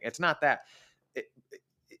or anything. It's not that.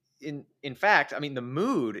 In fact, I mean, the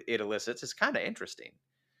mood it elicits is kind of interesting.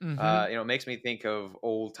 Mm-hmm. It makes me think of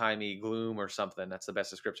old timey gloom or something. That's the best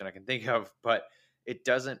description I can think of, but it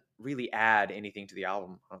doesn't really add anything to the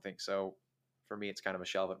album. I don't think so. For me, it's kind of a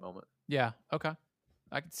shelve it moment. Yeah. Okay.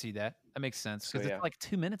 I can see that. That makes sense because it's like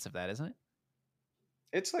 2 minutes of that, isn't it?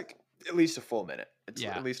 It's like at least a full minute. It's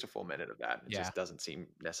at least a full minute of that. It just doesn't seem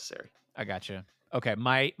necessary. I gotcha. Okay.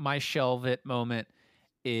 My shelve it moment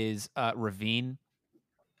is Ravine,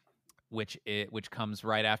 which comes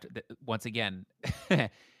right after. Once again,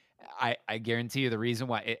 I guarantee you the reason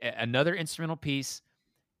why. Another instrumental piece.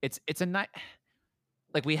 It's a nice,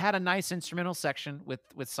 like we had a nice instrumental section with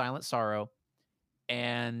Silent Sorrow,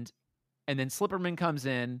 and then Slipperman comes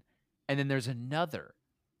in, and then there's another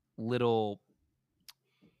little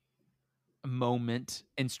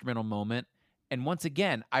instrumental moment. And once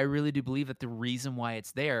again, I really do believe that the reason why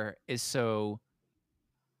it's there is so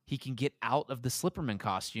he can get out of the Slipperman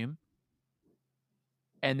costume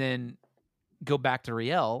and then go back to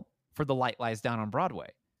Rael for The Light Lies Down on Broadway.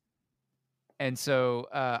 And so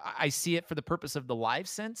I see it for the purpose of the live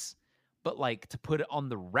sense, but like to put it on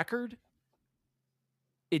the record,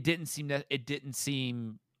 it didn't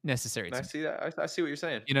seem necessary. I see that. I see what you're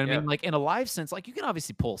saying. You know what I mean? Like in a live sense, like you can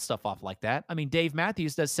obviously pull stuff off like that. I mean, Dave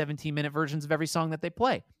Matthews does 17-minute versions of every song that they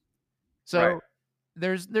play. So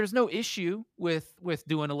there's no issue with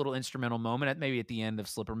doing a little instrumental moment maybe at the end of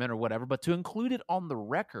Slipperman or whatever, but to include it on the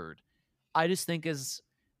record, I just think is,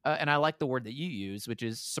 and I like the word that you use, which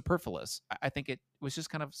is superfluous. I think it was just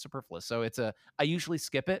kind of superfluous. So I usually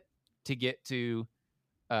skip it to get to,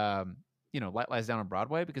 Light Lies Down on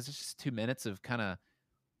Broadway because it's just 2 minutes of kind of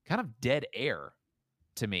dead air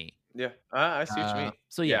to me. Yeah, I see what you mean.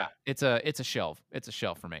 So yeah, it's a shelf. It's a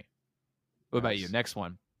shelf for me. What about you? Next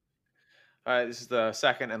one. All right, this is the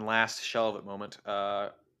second and last shelve it moment.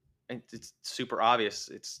 And it's super obvious.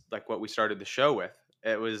 It's like what we started the show with.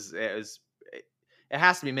 It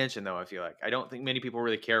has to be mentioned though. I feel like I don't think many people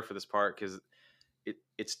really care for this part because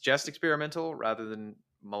it's just experimental rather than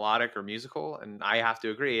melodic or musical, and I have to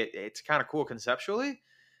agree, it's kind of cool conceptually,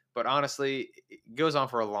 but honestly, it goes on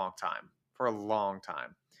for a long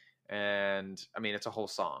time. And I mean, it's a whole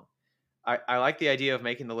song. I like the idea of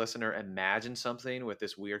making the listener imagine something with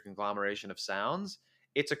this weird conglomeration of sounds.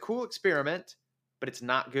 It's a cool experiment, but it's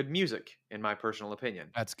not good music, in my personal opinion.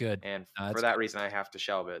 That's good. And That's for that reason, I have to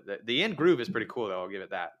shelve it. The end groove is pretty cool, though. I'll give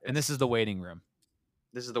it that. And this is the waiting room.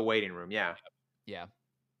 This is the waiting room. Yeah. Yeah,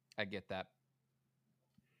 I get that.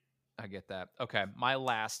 Okay, my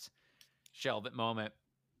last shelve it moment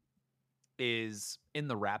is in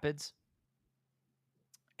the Rapids,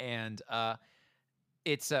 and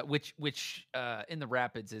it's which in the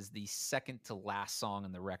Rapids is the second to last song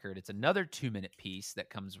on the record. It's another 2-minute piece that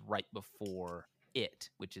comes right before it,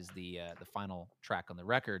 which is the final track on the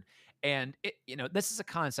record. And it, this is a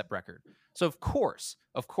concept record, so of course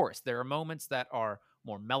there are moments that are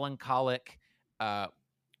more melancholic,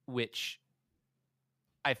 which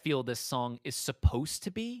I feel this song is supposed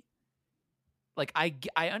to be. Like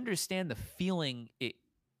I understand the feeling it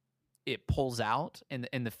pulls out, and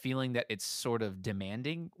the feeling that it's sort of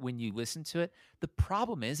demanding when you listen to it. The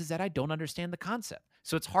problem is that I don't understand the concept,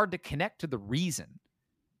 so it's hard to connect to the reason.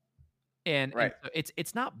 And, Right. and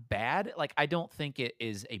it's not bad. Like, I don't think it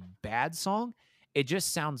is a bad song. It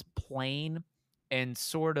just sounds plain and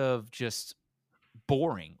sort of just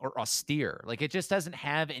boring or austere. Like, it just doesn't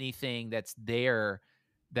have anything that's there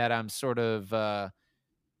that I'm sort of I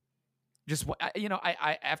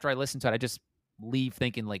after I listen to it, I just leave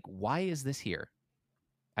thinking, like, why is this here?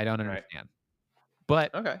 I don't Right. understand.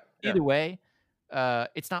 But Okay. Yeah. either way,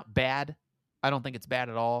 it's not bad. I don't think it's bad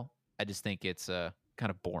at all. I just think it's kind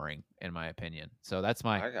of boring, in my opinion. So that's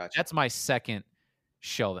I got you. that's my second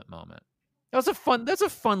shelve it moment. That's a fun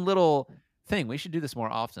little thing. We should do this more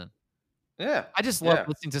often. Yeah. I just love Yeah.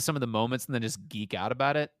 listening to some of the moments and then just geek out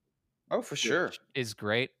about it. Oh, for sure. Which is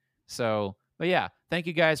great. So, but yeah, thank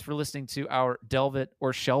you guys for listening to our Delve It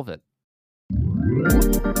or Shelve It.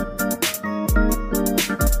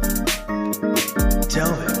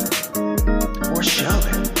 Delve it or shove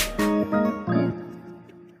it.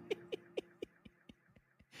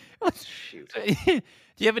 Shoot. Do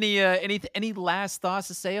you have any last thoughts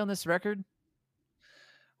to say on this record?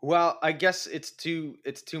 Well, I guess it's too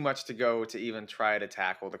much to go to even try to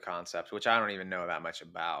tackle the concept, which I don't even know that much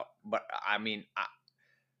about. But I mean,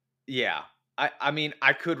 I mean,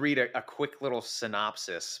 I could read a quick little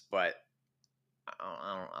synopsis, but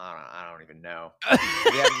I don't even know.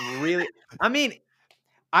 Yeah, really. I mean,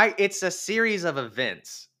 it's a series of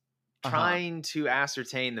events. Uh-huh. Trying to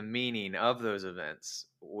ascertain the meaning of those events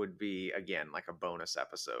would be, again, like a bonus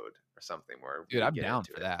episode or something where Dude, we I'm get down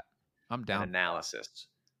into for it, that. I'm an down. analysis.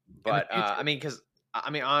 the But future. I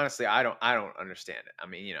mean, honestly, I don't understand it. I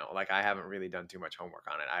mean, like, I haven't really done too much homework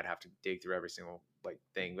on it. I'd have to dig through every single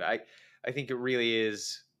thing. But I think it really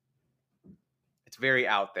is. It's very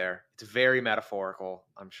out there. It's very metaphorical,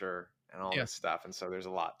 I'm sure, and all Yeah. this stuff. And so there's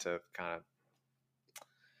a lot to kind of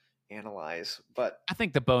analyze. But I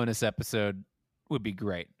think the bonus episode would be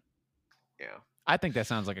great. yeah, I think that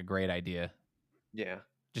sounds like a great idea. yeah,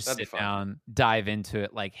 Just that'd be sit fun. down, dive into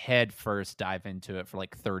it, like head first, dive into it for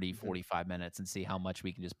like 30, Mhm. 45 minutes and see how much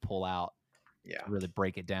we can just pull out, Yeah. really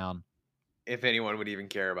break it down. If anyone would even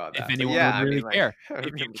care about that. If But anyone yeah, would I really mean, like, care. I If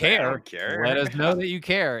you don't care, care. let us know that you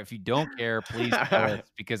care. If you don't care, please tell us,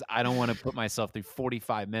 because I don't want to put myself through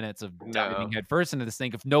 45 minutes of diving No. head first into this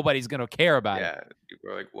thing if nobody's going to care about it. Yeah, people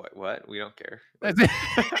are like, what? We don't care. That's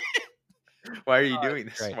Why are you Oh, doing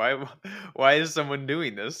this? great. Why is someone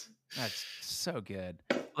doing this? That's so good.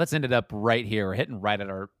 Let's end it up right here. We're hitting right at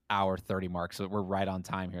our hour 30 mark, so we're right on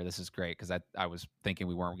time here. This is great because I was thinking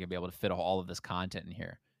we weren't going to be able to fit all of this content in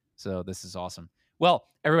here. So this is awesome. Well,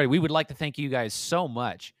 everybody, we would like to thank you guys so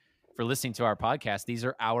much for listening to our podcast. These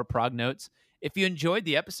are our prog notes. If you enjoyed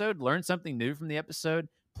the episode, learned something new from the episode,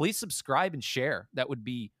 please subscribe and share. That would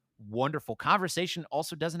be wonderful. Conversation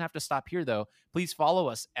also doesn't have to stop here, though. Please follow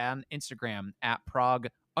us on Instagram at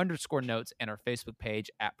prog_notes and our Facebook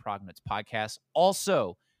page at Prog Notes Podcast.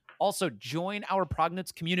 Also join our Prog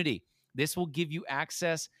Notes community. This will give you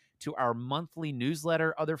access to our monthly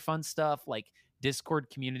newsletter, other fun stuff like Discord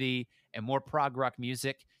community, and more prog rock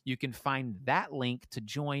music. You can find that link to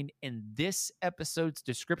join in this episode's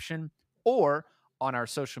description or on our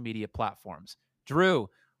social media platforms. Drew,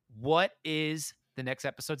 what is the next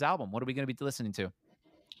episode's album? What are we going to be listening to?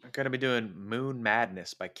 I'm gonna be doing Moon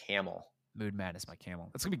Madness by Camel. Mood Madness by Camel.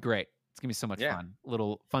 That's going to be great. It's going to be so much Yeah. fun.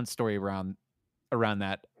 Little fun story around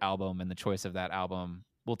that album and the choice of that album.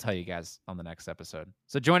 We'll tell you guys on the next episode.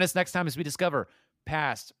 So join us next time as we discover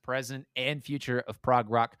past, present, and future of prog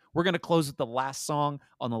rock. We're going to close with the last song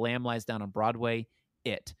on The Lamb Lies Down on Broadway,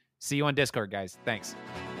 it. See you on Discord, guys. Thanks.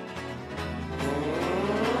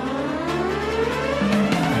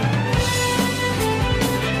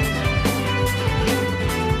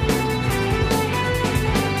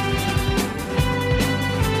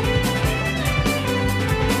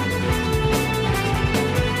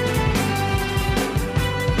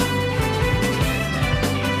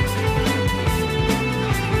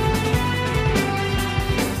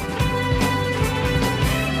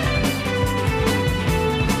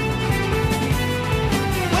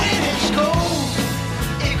 When it's cold,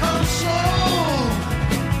 it comes slow.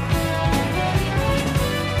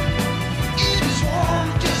 It is warm,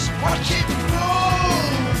 just watch it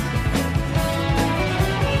roll.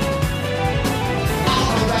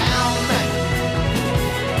 All around me.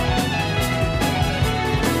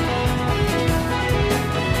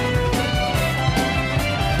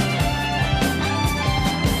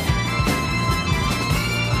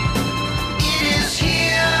 It is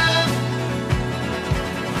here.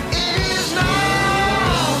 It is now.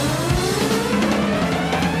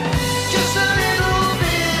 Just a little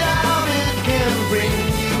bit of it can bring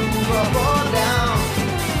you up or down.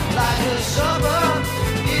 Like a supper,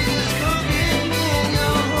 it is cooking in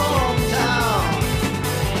your hometown.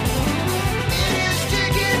 It is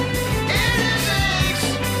chicken, it is eggs,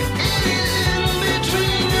 it is in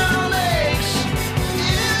between your legs.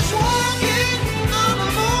 It is walking on the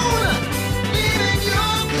moon, leaving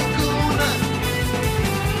your cocoon.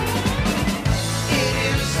 It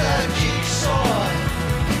is a jigsaw.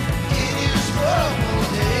 It is purple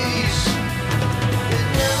days. It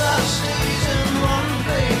never stays in one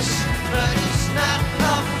place, but it's not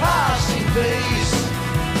a passing phase.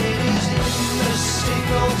 It is in the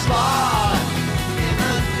signals bar, in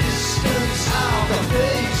the distance of the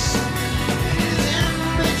face. It is in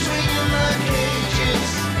between the cages.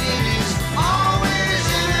 It is always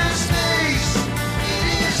in space. It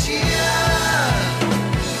is here.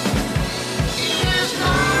 It is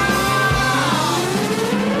now.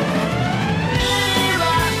 If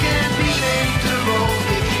I can be made to roll,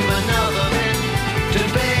 give you another man to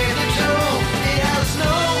pay the toll. It has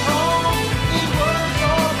no home in words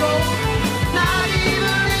or gold, not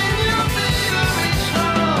even in your favorite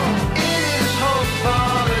song. It is hope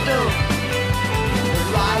for the dope that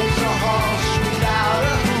rides a horse without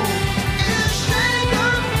a hoof. It is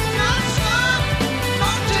shaken, not stuck,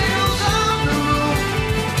 or tails on the roof.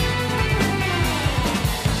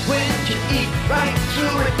 When you eat right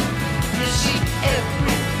through it, you see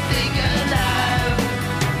everything alive.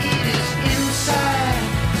 It is inside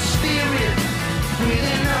spirit with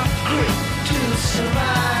enough grit to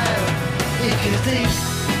survive. If you think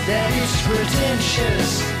that it's pretentious,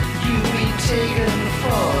 you've been taken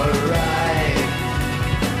for a ride.